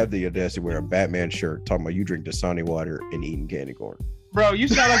 You have the audacity to wear a Batman shirt talking about you drink Dasani water and eating candy corn. Bro, you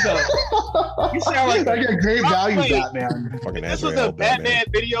sound like a. You sound like I got great value, Wait. Batman. Fucking If this was Azrael a Batman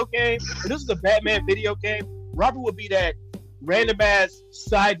video game, if this was a Batman video game, Robert would be that random ass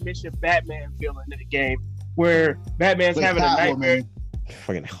side mission Batman villain in the game where Batman's With having a nightmare. Catwoman.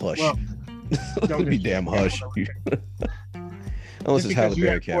 Fucking hush. Well, don't be just- damn hush. Unless it's Halle you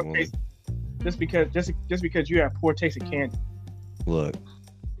Berry have poor Catwoman. taste- just because you have poor taste in candy. Look,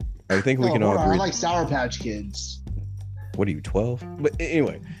 I think we Oh, can all hold on, agree. I like Sour Patch Kids. What are you, 12? But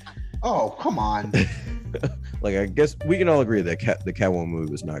anyway, Oh, come on. like I guess we can all agree that the Catwoman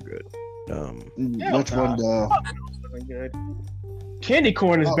movie was not good. Hell Which no. one? Fucking good. Candy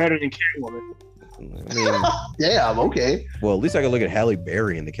corn is Oh. better than Catwoman. I mean, Damn, okay. well, at least I can look at Halle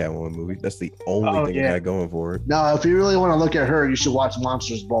Berry in the Catwoman movie. That's the only Oh, thing yeah. I got going for it. No, if you really want to look at her, you should watch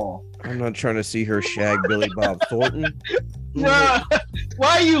Monsters Ball. I'm not trying to see her shag Billy Bob Thornton. Nah, why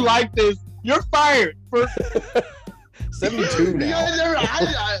are you like this? You're fired for 72 You now. guys ever?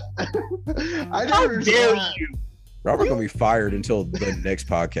 I how never dare saw. you? Robert gonna be fired until the next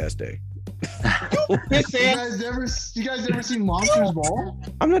podcast day. Piss You ass. you guys ever seen Monsters Ball?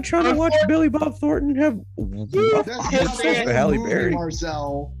 I'm not trying to watch Billy Bob Thornton have rough That's Piss not ass with Halle movie, Berry.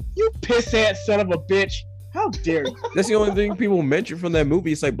 Marcel. You piss ass son of a bitch. How dare you? That's the only thing people mention from that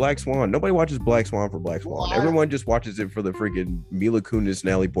movie. It's like Black Swan. Nobody watches Black Swan for Black Swan. What? Everyone just watches it for the freaking Mila Kunis,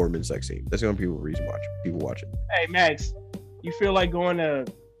 Natalie Portman sex scene. That's the only reason people watch it. Hey Max, you feel like going to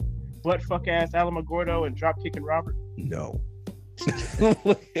butt fuck ass Alamogordo and drop kicking Robert? No.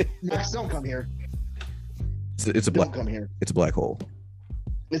 Max, don't come here. it's a Don't black come here. it's a black hole.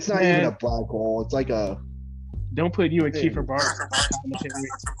 It's not Man. even a black hole. It's like a. Don't put you and Hey. Kiefer Barker.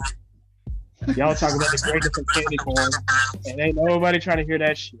 Y'all talk about the greatness of candy corn, and ain't nobody trying to hear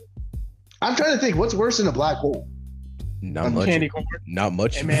that shit. I'm trying to think. What's worse than a black hole? Not much. Candy corn. Not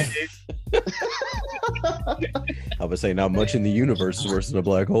much. Hey man, I would say not much in the universe is worse than a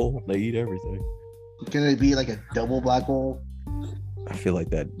black hole. They eat everything. Can it be like a double black hole? I feel like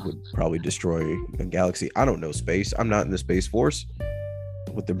that would probably destroy a galaxy. I don't know space. I'm not in the space force.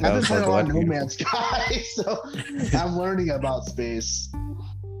 With the I've been playing a lot of No uniform. Man's Sky, so I'm learning about space.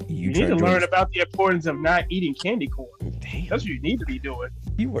 you try need to join learn this- about the importance of not eating candy corn. Damn, That's what you need to be doing.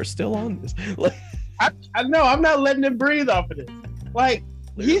 you are still on this. Like, I know. I'm not letting him breathe off of this. Like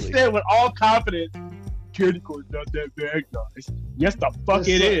he literally. said with all confidence, candy corn's not that bad, guys. Yes, the fuck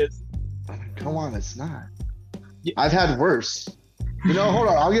Yes, it sir. is. Come on, it's not. Yeah. I've had worse. You know, hold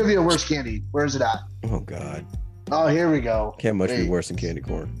on. I'll give you a worse candy. Where's it at? Oh God, Oh, here we go. can't much be Wait. worse than candy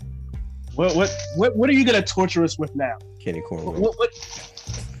corn. What are you gonna torture us with now? Candy corn. What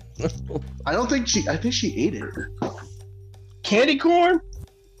I don't think she. I think she ate it. candy corn?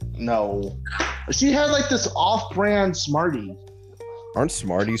 No, she had like this off-brand Smartie. Aren't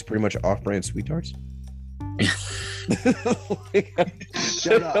Smarties pretty much off-brand Sweet Tarts?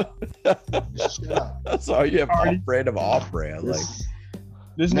 Shut up. Shut up. That's all you have off-brand of off-brand. Like,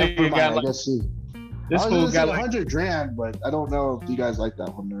 This Never nigga mind, got I like guess see. this I was fool gonna say got like 100 grand, but I don't know if you guys like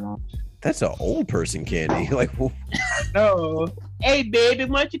that one or not. that's an old person candy. Like, no. Hey baby,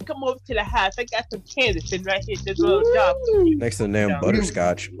 why don't you come over to the house? I got some candy sitting right here. This little dog. next to the damn Yeah.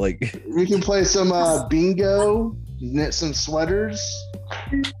 butterscotch. Like, We can play some bingo, knit some sweaters.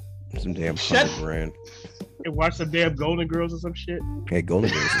 some damn Shut- 100 grand. And watch some damn Golden Girls or some shit. Hey, Golden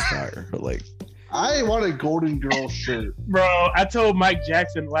Girls is fire. But like, I want a Golden Girl shirt. Bro, I told Mike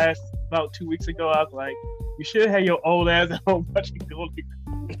Jackson about 2 weeks ago, I was like, you should have your old ass at home watching Golden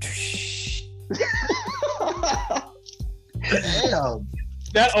Girls. Damn.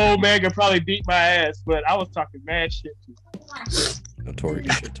 That old man could probably beat my ass, but I was talking mad shit.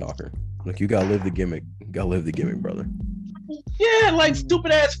 notorious shit talker. Look, you gotta live the gimmick. You gotta live the gimmick, brother. Yeah, like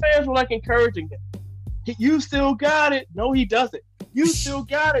stupid ass fans were like encouraging him. You still got it. No, he doesn't. You still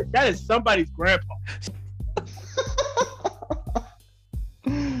got it. That is somebody's grandpa.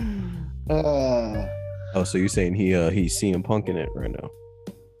 Oh, so you're saying he's CM Punk in it right now?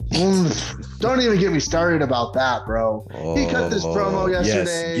 Don't even get me started about that, bro. He cut this promo Yes,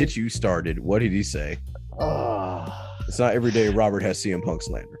 yesterday. get you started. What did he say? It's not every day Robert has CM Punk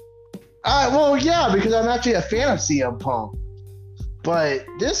slander. Well, yeah, because I'm actually a fan of CM Punk. But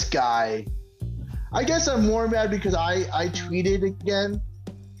this guy, I guess I'm more mad because I tweeted again,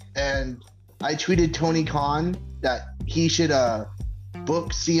 and I tweeted Tony Khan that he should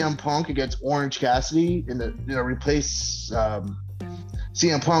book CM Punk against Orange Cassidy and replace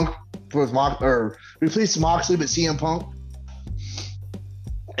CM Punk with replace Moxley with CM Punk.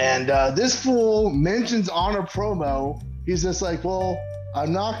 And this fool mentions on a promo, he's just like, well,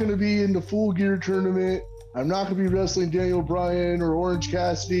 I'm not going to be in the Full Gear tournament. I'm not going to be wrestling Daniel Bryan or Orange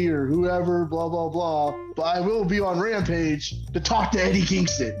Cassidy or whoever, blah, blah, blah. But I will be on Rampage to talk to Eddie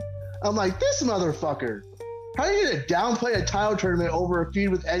Kingston. I'm like, this motherfucker. How are you going to downplay a title tournament over a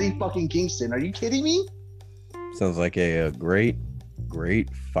feud with Eddie fucking Kingston? Are you kidding me? Sounds like a great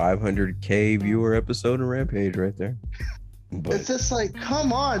 500K viewer episode of Rampage right there. But It's just like,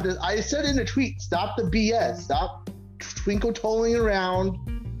 come on. I said in a tweet, stop the BS. Stop twinkle-toeing around.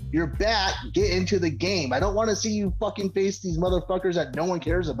 You're back. Get into the game. I don't want to see you fucking face these motherfuckers that no one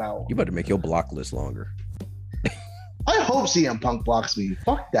cares about. you better make your block list longer. I hope CM Punk blocks me.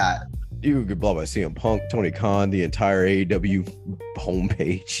 Fuck that. You could block by CM Punk, Tony Khan, the entire AEW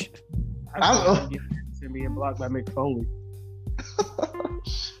homepage. I'm- Send me a block by Mick Foley.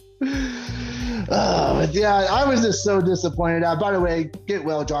 But yeah, I was just so disappointed. By the way, get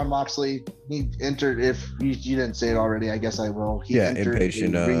well, John Moxley. He entered. If you didn't say it already, I guess I will. He entered Inpatient.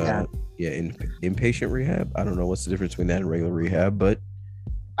 in rehab. Inpatient rehab. I don't know what's the difference between that and regular rehab, but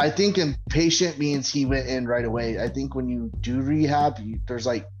I think impatient means he went in right away. I think when you do rehab, there's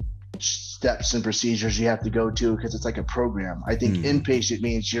like steps and procedures you have to go to because it's like a program. I think inpatient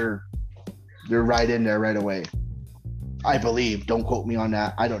means you're right in there right away. I believe. Don't quote me on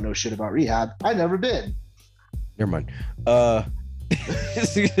that. I don't know shit about rehab. I've never been. never mind. To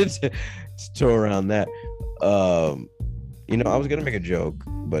throw around that. I was gonna make a joke,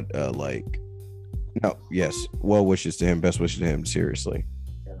 but no, yes. Well wishes to him, best wishes to him. Seriously.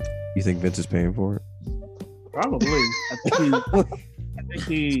 You think Vince is paying for it? Probably.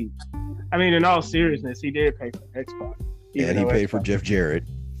 I mean, in all seriousness, he did pay for X-Pac. And he paid for Jeff Jarrett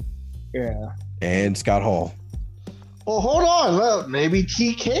Yeah. and Scott Hall. Well, hold on. Well, maybe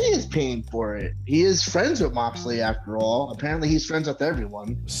TK is paying for it. He is friends with Moxley after all. Apparently, he's friends with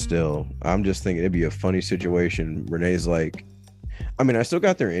everyone. Still, I'm just thinking it'd be a funny situation. Renee's like, I mean, I still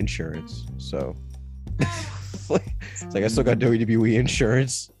got their insurance, so it's like I still got WWE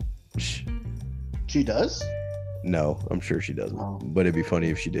insurance. She does? No, I'm sure she doesn't. Oh. But it'd be funny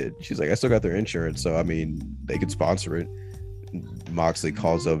if she did. She's like, I still got their insurance, so I mean, they could sponsor it. Moxley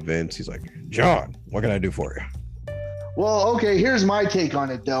calls up Vince. He's like, John, what can I do for you? Well, okay, here's my take on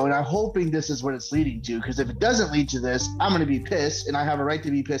it, though, and I'm hoping this is what it's leading to, because if it doesn't lead to this, I'm going to be pissed, and I have a right to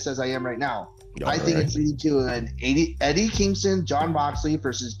be pissed as I am right now. I think it's leading to an Eddie Kingston, John Moxley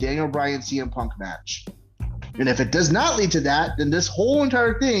versus Daniel Bryan, CM Punk match. And if it does not lead to that, then this whole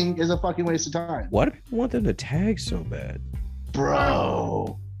entire thing is a fucking waste of time. Why do people want them to tag so bad?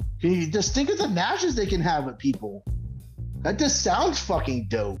 Bro, can you just think of the matches they can have with people? That just sounds fucking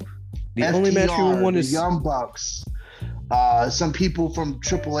dope. The only match you would want the is Young Bucks. Some people from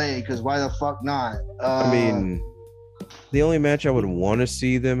AAA, because why the fuck not? I mean, the only match I would want to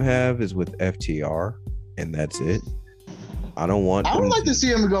see them have is with FTR, and that's it. I don't want. I would them like to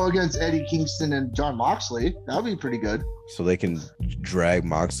see him go against Eddie Kingston and John Moxley. That would be pretty good. so they can drag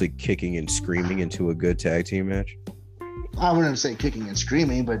Moxley kicking and screaming into a good tag team match. I wouldn't say kicking and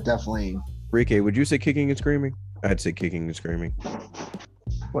screaming, but definitely. Rike, would you say kicking and screaming? I'd say kicking and screaming.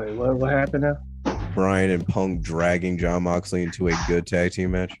 Wait, what happened now? Brian and Punk dragging John Moxley into a good tag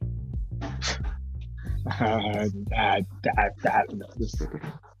team match.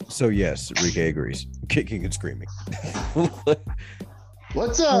 So yes, Rike agrees. Kicking and screaming.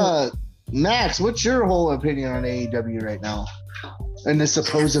 What's Max? What's your whole opinion on AEW right now and the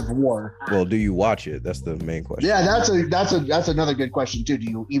supposed war? Well, do you watch it? That's the main question. Yeah, that's another good question too. Do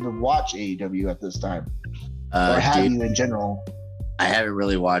you even watch AEW at this time, or have you in general? I haven't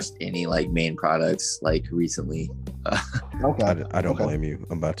really watched any like main products like recently. Okay, I don't blame you.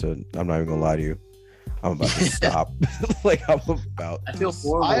 I'm not even gonna lie to you. I'm about to stop. Like I'm about. I feel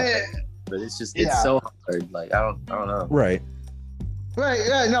horrible, but it's just so hard. Like I don't know. Right. Right,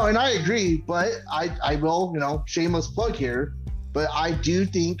 yeah, no, and I agree, but I will, shameless plug here, but I do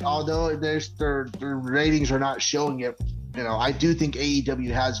think, although their ratings are not showing it, I do think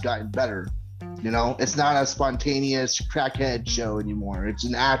AEW has gotten better. It's not a spontaneous crackhead show anymore. It's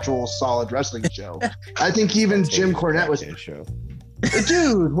an actual solid wrestling show. I think even Jim Cornette was. Show.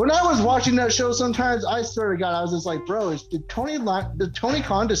 Dude, when I was watching that show, sometimes I swear to God, I was just like, bro, did Tony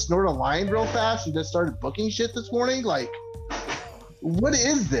Khan just snort a line real fast and just started booking shit this morning? Like, what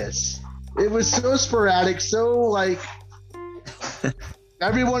is this? It was so sporadic, so like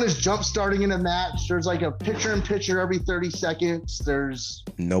everyone is jump starting in a match. There's like a picture-in-picture every 30 seconds. There's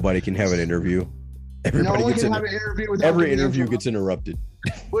nobody can have an interview. Everybody no one can have an interview with every interview gets interrupted.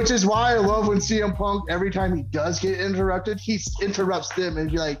 Which is why I love when CM Punk, every time he does get interrupted, he interrupts them and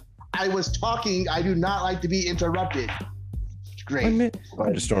be like, I was talking, I do not like to be interrupted. It's great.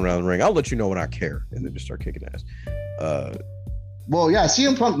 I'm just throwing around the ring. I'll let you know when I care, and then just start kicking ass. Well, yeah,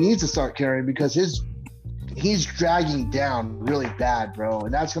 CM Punk needs to start caring because he's dragging down really bad, bro.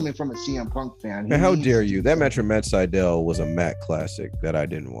 And that's coming from a CM Punk fan. Man, how dare you? That match from Matt Sydal was a Matt classic that I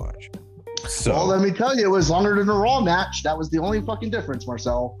didn't watch. So, well, let me tell you, it was longer than a Raw match. That was the only fucking difference,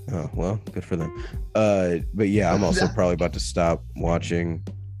 Marcel. Oh, well, good for them. But yeah, I'm also probably about to stop watching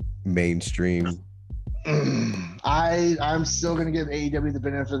mainstream. I'm still gonna give AEW the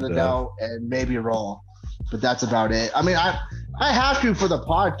benefit of the doubt and maybe Raw, but that's about it. I mean, I have to for the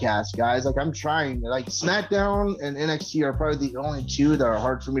podcast, guys. Like I'm trying. Like SmackDown and NXT are probably the only two that are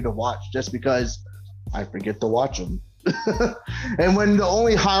hard for me to watch, just because I forget to watch them. And when the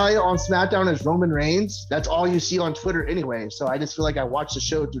only highlight on SmackDown is Roman Reigns, that's all you see on Twitter anyway. So I just feel like I watch the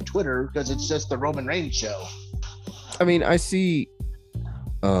show through Twitter because it's just the Roman Reigns show. I mean, I see.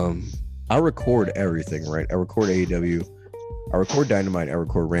 I record everything, right? I record AEW, I record Dynamite, I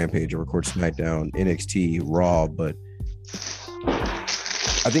record Rampage, I record SmackDown, NXT, Raw, but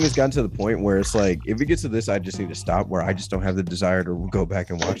I think it's gotten to the point where it's like, if it gets to this, I just need to stop, where I just don't have the desire to go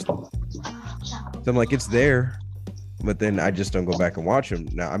back and watch them. So I'm like, it's there, but then I just don't go back and watch them.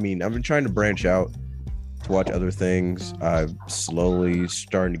 Now, I mean, I've been trying to branch out to watch other things. I've slowly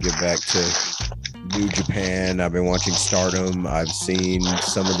starting to get back to New Japan. I've been watching Stardom. I've seen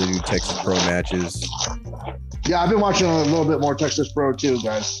some of the new Texas Pro matches. Yeah, I've been watching a little bit more Texas Pro too,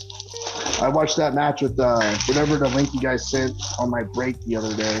 guys. I watched that match with whatever the link you guys sent on my break the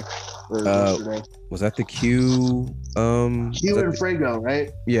other day. Or yesterday. Was that the Q? Q and Frago,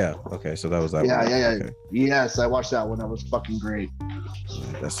 right? Yeah. Okay, so that was that. Yeah, one. yeah. Okay. Yes, I watched that one. That was fucking great.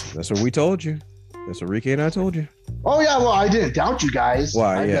 That's what we told you. That's what Rike and I told you. Oh yeah, well I didn't doubt you guys.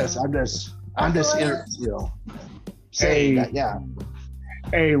 Why? I'm just saying that. Yeah.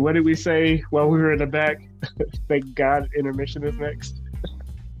 Hey, what did we say while we were in the back? Thank God intermission is next.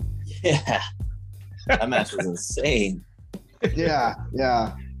 Yeah, that match was insane. Yeah.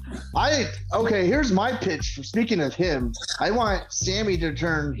 Okay, here's my pitch. Speaking of him, I want Sammy to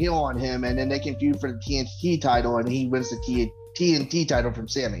turn heel on him, and then they can feud for the TNT title, and he wins the TNT title from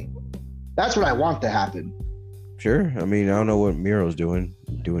Sammy. That's what I want to happen. Sure. I mean, I don't know what Miro's doing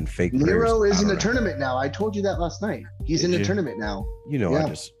fake. Miro is in the tournament now. I told you that last night. He's in the tournament now.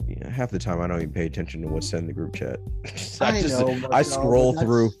 Yeah. Half the time I don't even pay attention to what's said in the group chat. I just scroll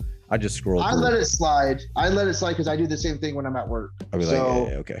through. I let it slide. Because I do the same thing when I'm at work. I'll be like,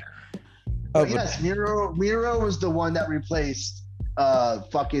 yeah, okay. Yes, Miro was the one that replaced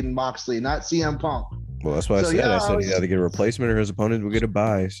fucking Moxley, not CM Punk. Well, that's what I said. I said he had to get a replacement or his opponent would get a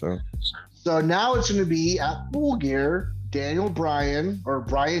bye. So now it's going to be at Full Gear, Daniel Bryan or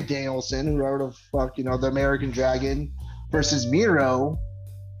Bryan Danielson, whoever the fuck, the American Dragon, versus Miro.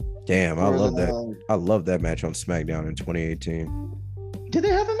 Damn, I love that. I love that match on SmackDown in 2018. Did they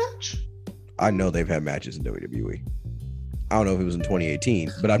have a match? I know they've had matches in WWE. I don't know if it was in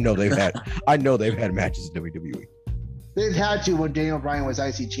 2018, but I know they've had matches in WWE. They've had to when Daniel Bryan was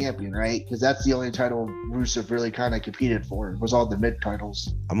IC champion, right? Because that's the only title Rusev really kind of competed for. Was all the mid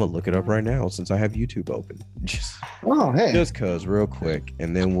titles. I'm gonna look it up right now since I have YouTube open. Just cause real quick,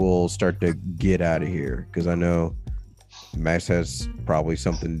 and then we'll start to get out of here because I know Max has probably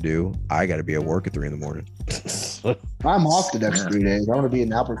something to do. I got to be at work at 3 a.m. I'm off the next 3 days. I want to be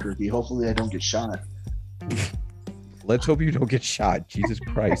in Albuquerque. Hopefully, I don't get shot. Let's hope you don't get shot. Jesus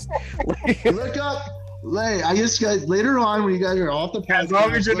Christ! Look up. I just guys later on when you guys are off the podcast. As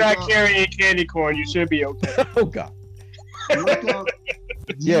long as you're not carrying candy corn, you should be okay. Oh God. Look up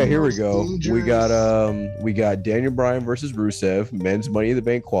Yeah, here we go. dangerous- We got Daniel Bryan versus Rusev, men's Money in the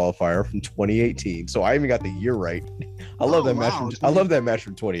Bank qualifier from 2018. So I even got the year right. I love that match. I love that match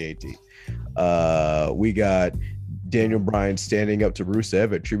from 2018. We got Daniel Bryan standing up to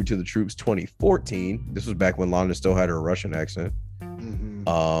Rusev at Tribute to the Troops 2014. This was back when Lana still had her Russian accent.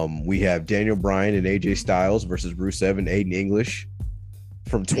 We have Daniel Bryan and AJ Styles versus Rusev and Aiden English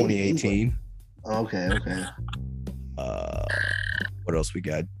from 2018. Okay. What else we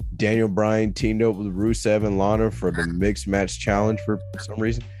got? Daniel Bryan teamed up with Rusev and Lana for the mixed match challenge for some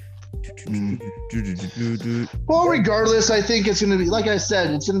reason. Well, regardless, I think it's going to be, like I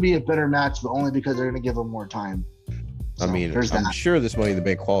said, it's going to be a better match, but only because they're going to give them more time. I mean, I'm sure this Money in the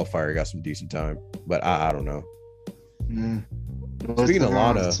Bank qualifier got some decent time, but I don't know. Speaking of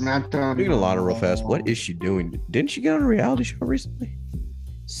Lana real fast, what is she doing? Didn't she get on a reality show recently?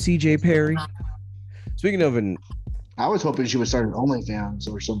 CJ Perry. Speaking of I was hoping she would start an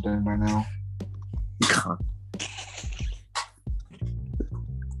OnlyFans or something by now.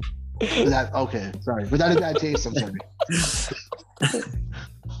 Sorry, but that is bad taste. I'm sorry.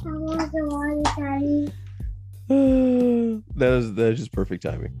 That is just perfect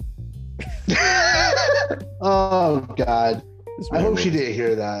timing. Oh God. I hope she didn't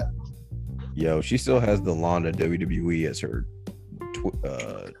hear that. Yo, she still has the Lana WWE as her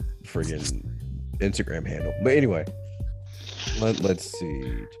friggin' Instagram handle. But anyway, let's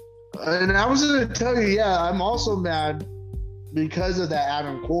see. And I was going to tell you, I'm also mad because of that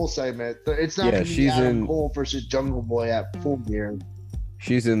Adam Cole segment. It's not going to be Adam Cole versus Jungle Boy at Full Gear.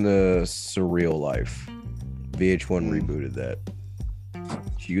 She's in the Surreal Life. VH1 rebooted that.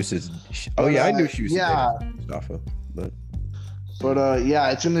 She uses. I knew she was. Mustafa, but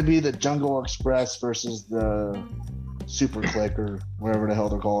it's going to be the Jungle Express versus the Super Click or whatever the hell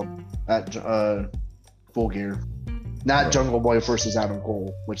they're called at Full Gear. Not Jungle Boy versus Adam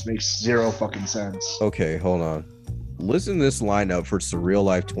Cole, which makes zero fucking sense. Okay, hold on. Listen to this lineup for Surreal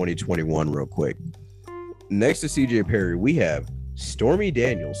Life 2021 real quick. Next to CJ Perry, we have Stormy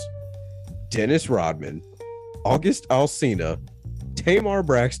Daniels, Dennis Rodman, August Alsina, Tamar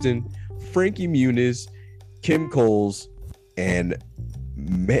Braxton, Frankie Muniz, Kim Coles, and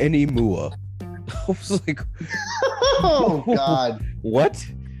Manny Mua. I was like, oh God, what?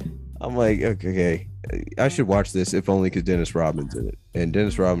 I'm like, okay, I should watch this if only because Dennis Rodman's in it, and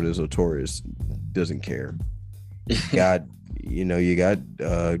Dennis Rodman is notorious, doesn't care. You got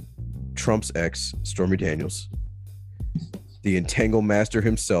Trump's ex, Stormy Daniels, the Entangle Master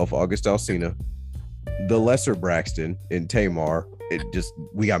himself, August Alsina, the Lesser Braxton in Tamar.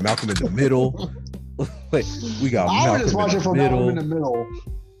 We got Malcolm in the Middle. We got Malcolm in the Middle.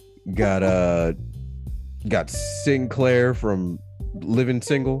 Got Sinclair from Living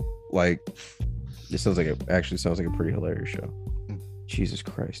Single. Like, this sounds like a pretty hilarious show. Jesus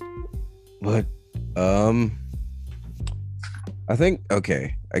Christ. But I think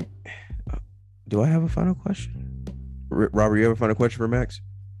do I have a final question? Robert, you have a final question for Max?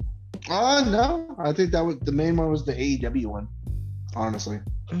 No. I think that was the main one was the AEW one, honestly.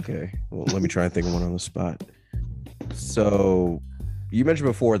 Okay. Well, let me try and think of one on the spot. So you mentioned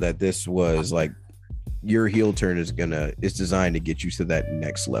before that this was like your heel turn is designed to get you to that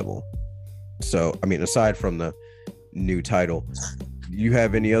next level. So, I mean, aside from the new title, do you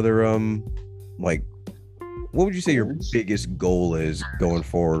have any other what would you say your biggest goal is going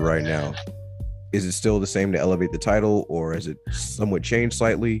forward right now? Is it still the same to elevate the title, or has it somewhat changed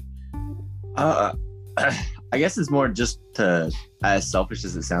slightly? I guess it's more just to, as selfish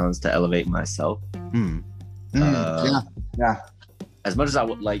as it sounds, to elevate myself. Yeah. As much as I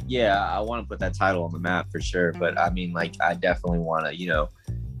would I want to put that title on the map for sure. But I mean, I definitely want to,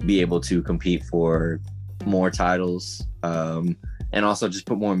 be able to compete for more titles, and also just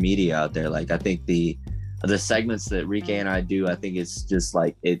put more media out there. I think the segments that Rike and I do, I think it's just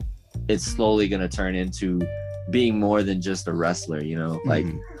it's slowly going to turn into being more than just a wrestler,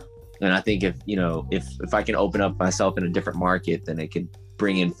 and I think if I can open up myself in a different market, then it could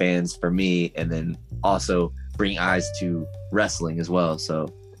bring in fans for me, and then also bring eyes to wrestling as well. So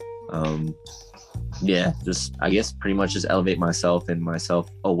yeah, just I guess pretty much just elevate myself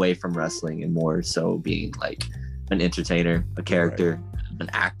away from wrestling and more so being like an entertainer, a character, an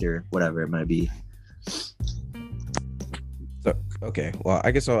actor, whatever it might be. So, okay, well,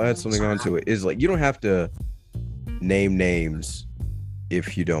 I guess I'll add something onto it. Is like, you don't have to name names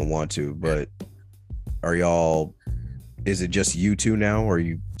if you don't want to, but is it just you two now, or are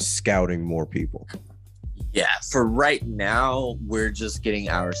you scouting more people? Yeah, for right now, we're just getting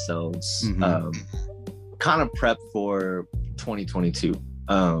ourselves kind of prepped for 2022.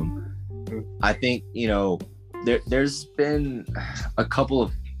 I think, there's been a couple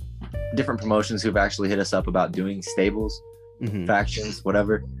of different promotions who've actually hit us up about doing stables, factions,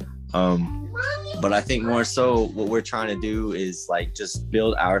 whatever. But I think more so what we're trying to do is like just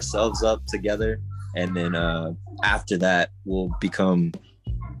build ourselves up together. And then after that, we'll become,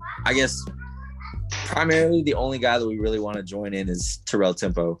 I guess, primarily the only guy that we really want to join in is Terrell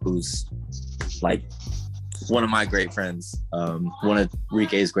Tempo, who's like one of my great friends, one of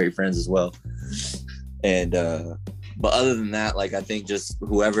Rike's great friends as well. And but other than that, like, I think just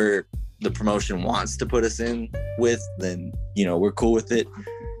whoever the promotion wants to put us in with, then we're cool with it.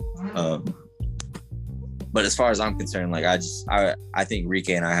 But as far as I'm concerned, like, I think Rike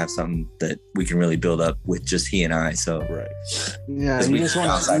and I have something that we can really build up with just he and I. So yeah, you just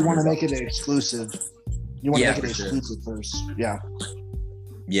want to make it exclusive. You want to make it exclusive first.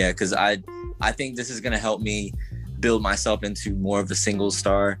 Yeah, because I think this is gonna help me build myself into more of a single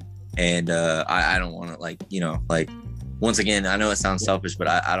star, and I don't want to like once again, I know it sounds selfish, but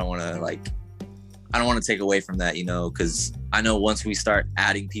I don't want to take away from that, because I know once we start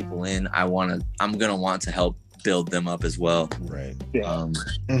adding people in, I'm gonna want to help build them up as well. Right. Yeah.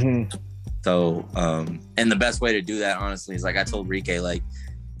 So and the best way to do that, honestly, is like I told Rike, like,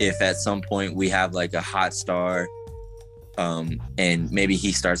 if at some point we have like a hot star, and maybe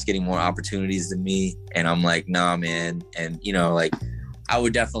he starts getting more opportunities than me, and I'm like, nah, man, and like, I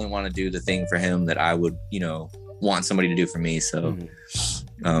would definitely want to do the thing for him that I would want somebody to do for me. So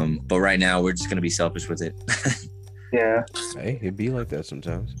but right now we're just gonna be selfish with it. Yeah. Hey, it'd be like that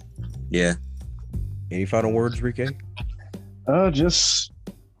sometimes. Yeah. Any final words, Rike? Just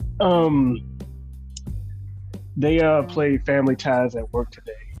they played Family Ties at work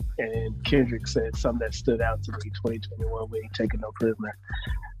today, and Kendrick said something that stood out to me. 2021, we ain't taking no prisoner.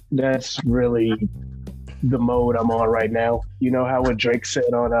 That's really the mode I'm on right now. You know how what Drake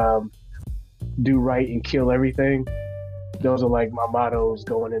said on do right and kill everything? Those are like my mottos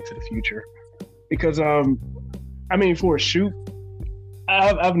going into the future. Because for a shoot,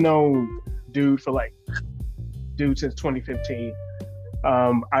 I've known dude since 2015.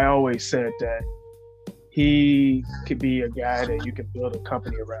 I always said that he could be a guy that you can build a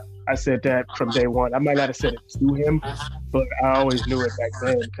company around. I said that from day one. I might not have said it to him, but I always knew it back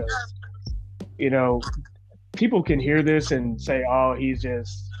then because, people can hear this and say, oh, he's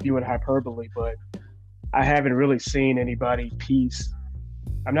just spewing hyperbole, but I haven't really seen anybody piece.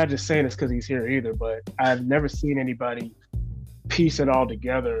 I'm not just saying this because he's here either, but I've never seen anybody piece it all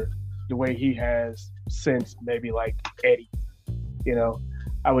together the way he has since maybe like Eddie.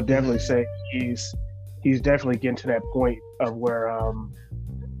 I would definitely say he's definitely getting to that point of where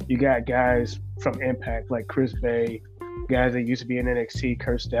you got guys from Impact like Chris Bay, guys that used to be in NXT,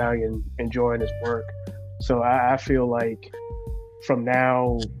 Kurt Stallion, enjoying his work. So I feel like from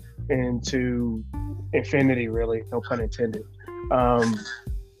now into infinity, really, no pun intended,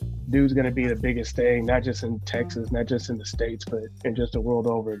 dude's gonna be the biggest thing, not just in Texas, not just in the States, but in just the world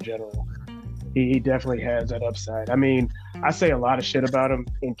over in general. He definitely has that upside. I mean, I say a lot of shit about him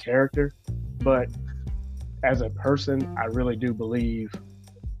in character, but as a person, I really do believe,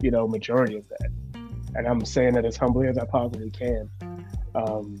 majority of that. And I'm saying that as humbly as I possibly can.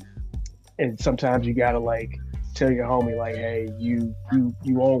 And sometimes you gotta like tell your homie like, hey, you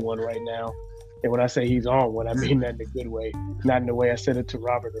own one right now. And when I say he's on one, I mean that in a good way, not in the way I said it to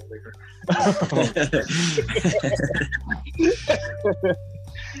Robert earlier.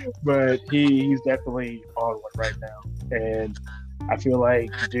 But he's definitely on one right now. And I feel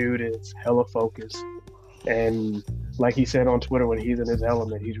like dude is hella focused. And like he said on Twitter, when he's in his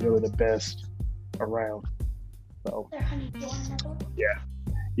element, he's really the best around. So, yeah.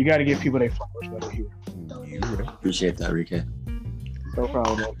 You got to give people their flowers when they're here. Appreciate that, Rike. No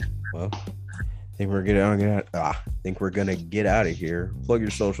problem, man. Well, I think we're gonna get out of here. Plug your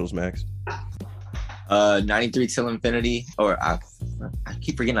socials, Max. 93 till infinity, or I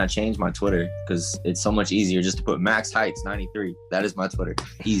keep forgetting I changed my Twitter because it's so much easier just to put Max Heights 93. That is my Twitter.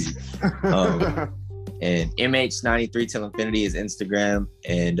 Easy. And MH93 till infinity is Instagram,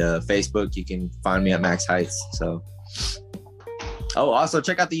 and Facebook. You can find me at Max Heights. So, also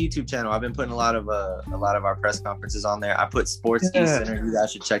check out the YouTube channel. I've been putting a lot of our press conferences on there. I put Sports East Center. You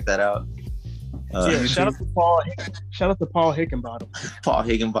guys should check that out. Shout out to Paul. Shout out to Paul Hickenbottom. Paul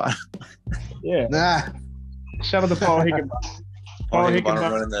Higginbottom. Yeah. Nah. Shout out to Paul Hickenbottom. Paul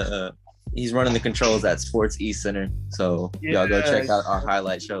Higginbottom he's running the controls at Sports East Center. So y'all go check out our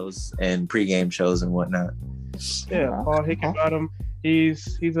highlight shows and pregame shows and whatnot. Yeah, Paul Hickenbottom.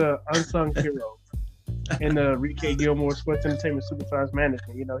 He's a unsung hero in the Ricky Gilmore Sports Entertainment Superstars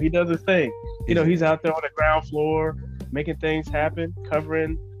Management. You know, he does his thing. You know, he's out there on the ground floor making things happen,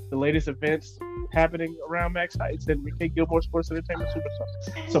 covering the latest events happening around Max Heights and Ricky Gilmore Sports Entertainment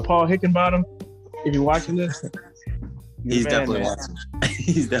Superstars. So Paul Hickenbottom, if you're watching this, he's definitely watching.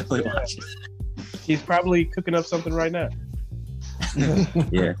 He's definitely watching. He's probably cooking up something right now.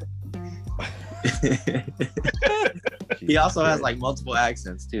 Yeah. He also has like multiple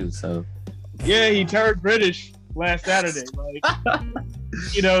accents too, so yeah, he turned British last Saturday. Like,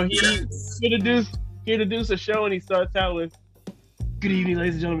 you know, he introduced a show and he starts out with, "Good evening,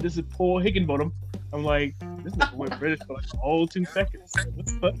 ladies and gentlemen. This is Paul Higginbottom." I'm like, this nigga went British for like a whole 2 seconds. What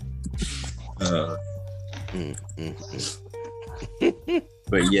the fuck?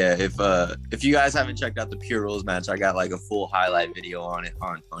 But yeah, if you guys haven't checked out the Pure Rules match, I got like a full highlight video on it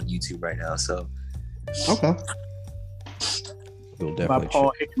on YouTube right now. So Okay. We'll By definitely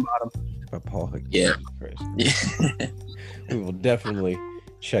Paul Hickenbottom. by Paul Hickenbottom. Yeah. Yeah. We will definitely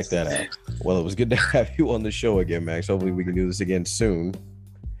check that out. Well, it was good to have you on the show again, Max. Hopefully we can do this again soon.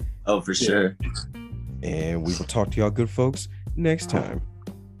 Oh, for sure. And we will talk to y'all good folks next time.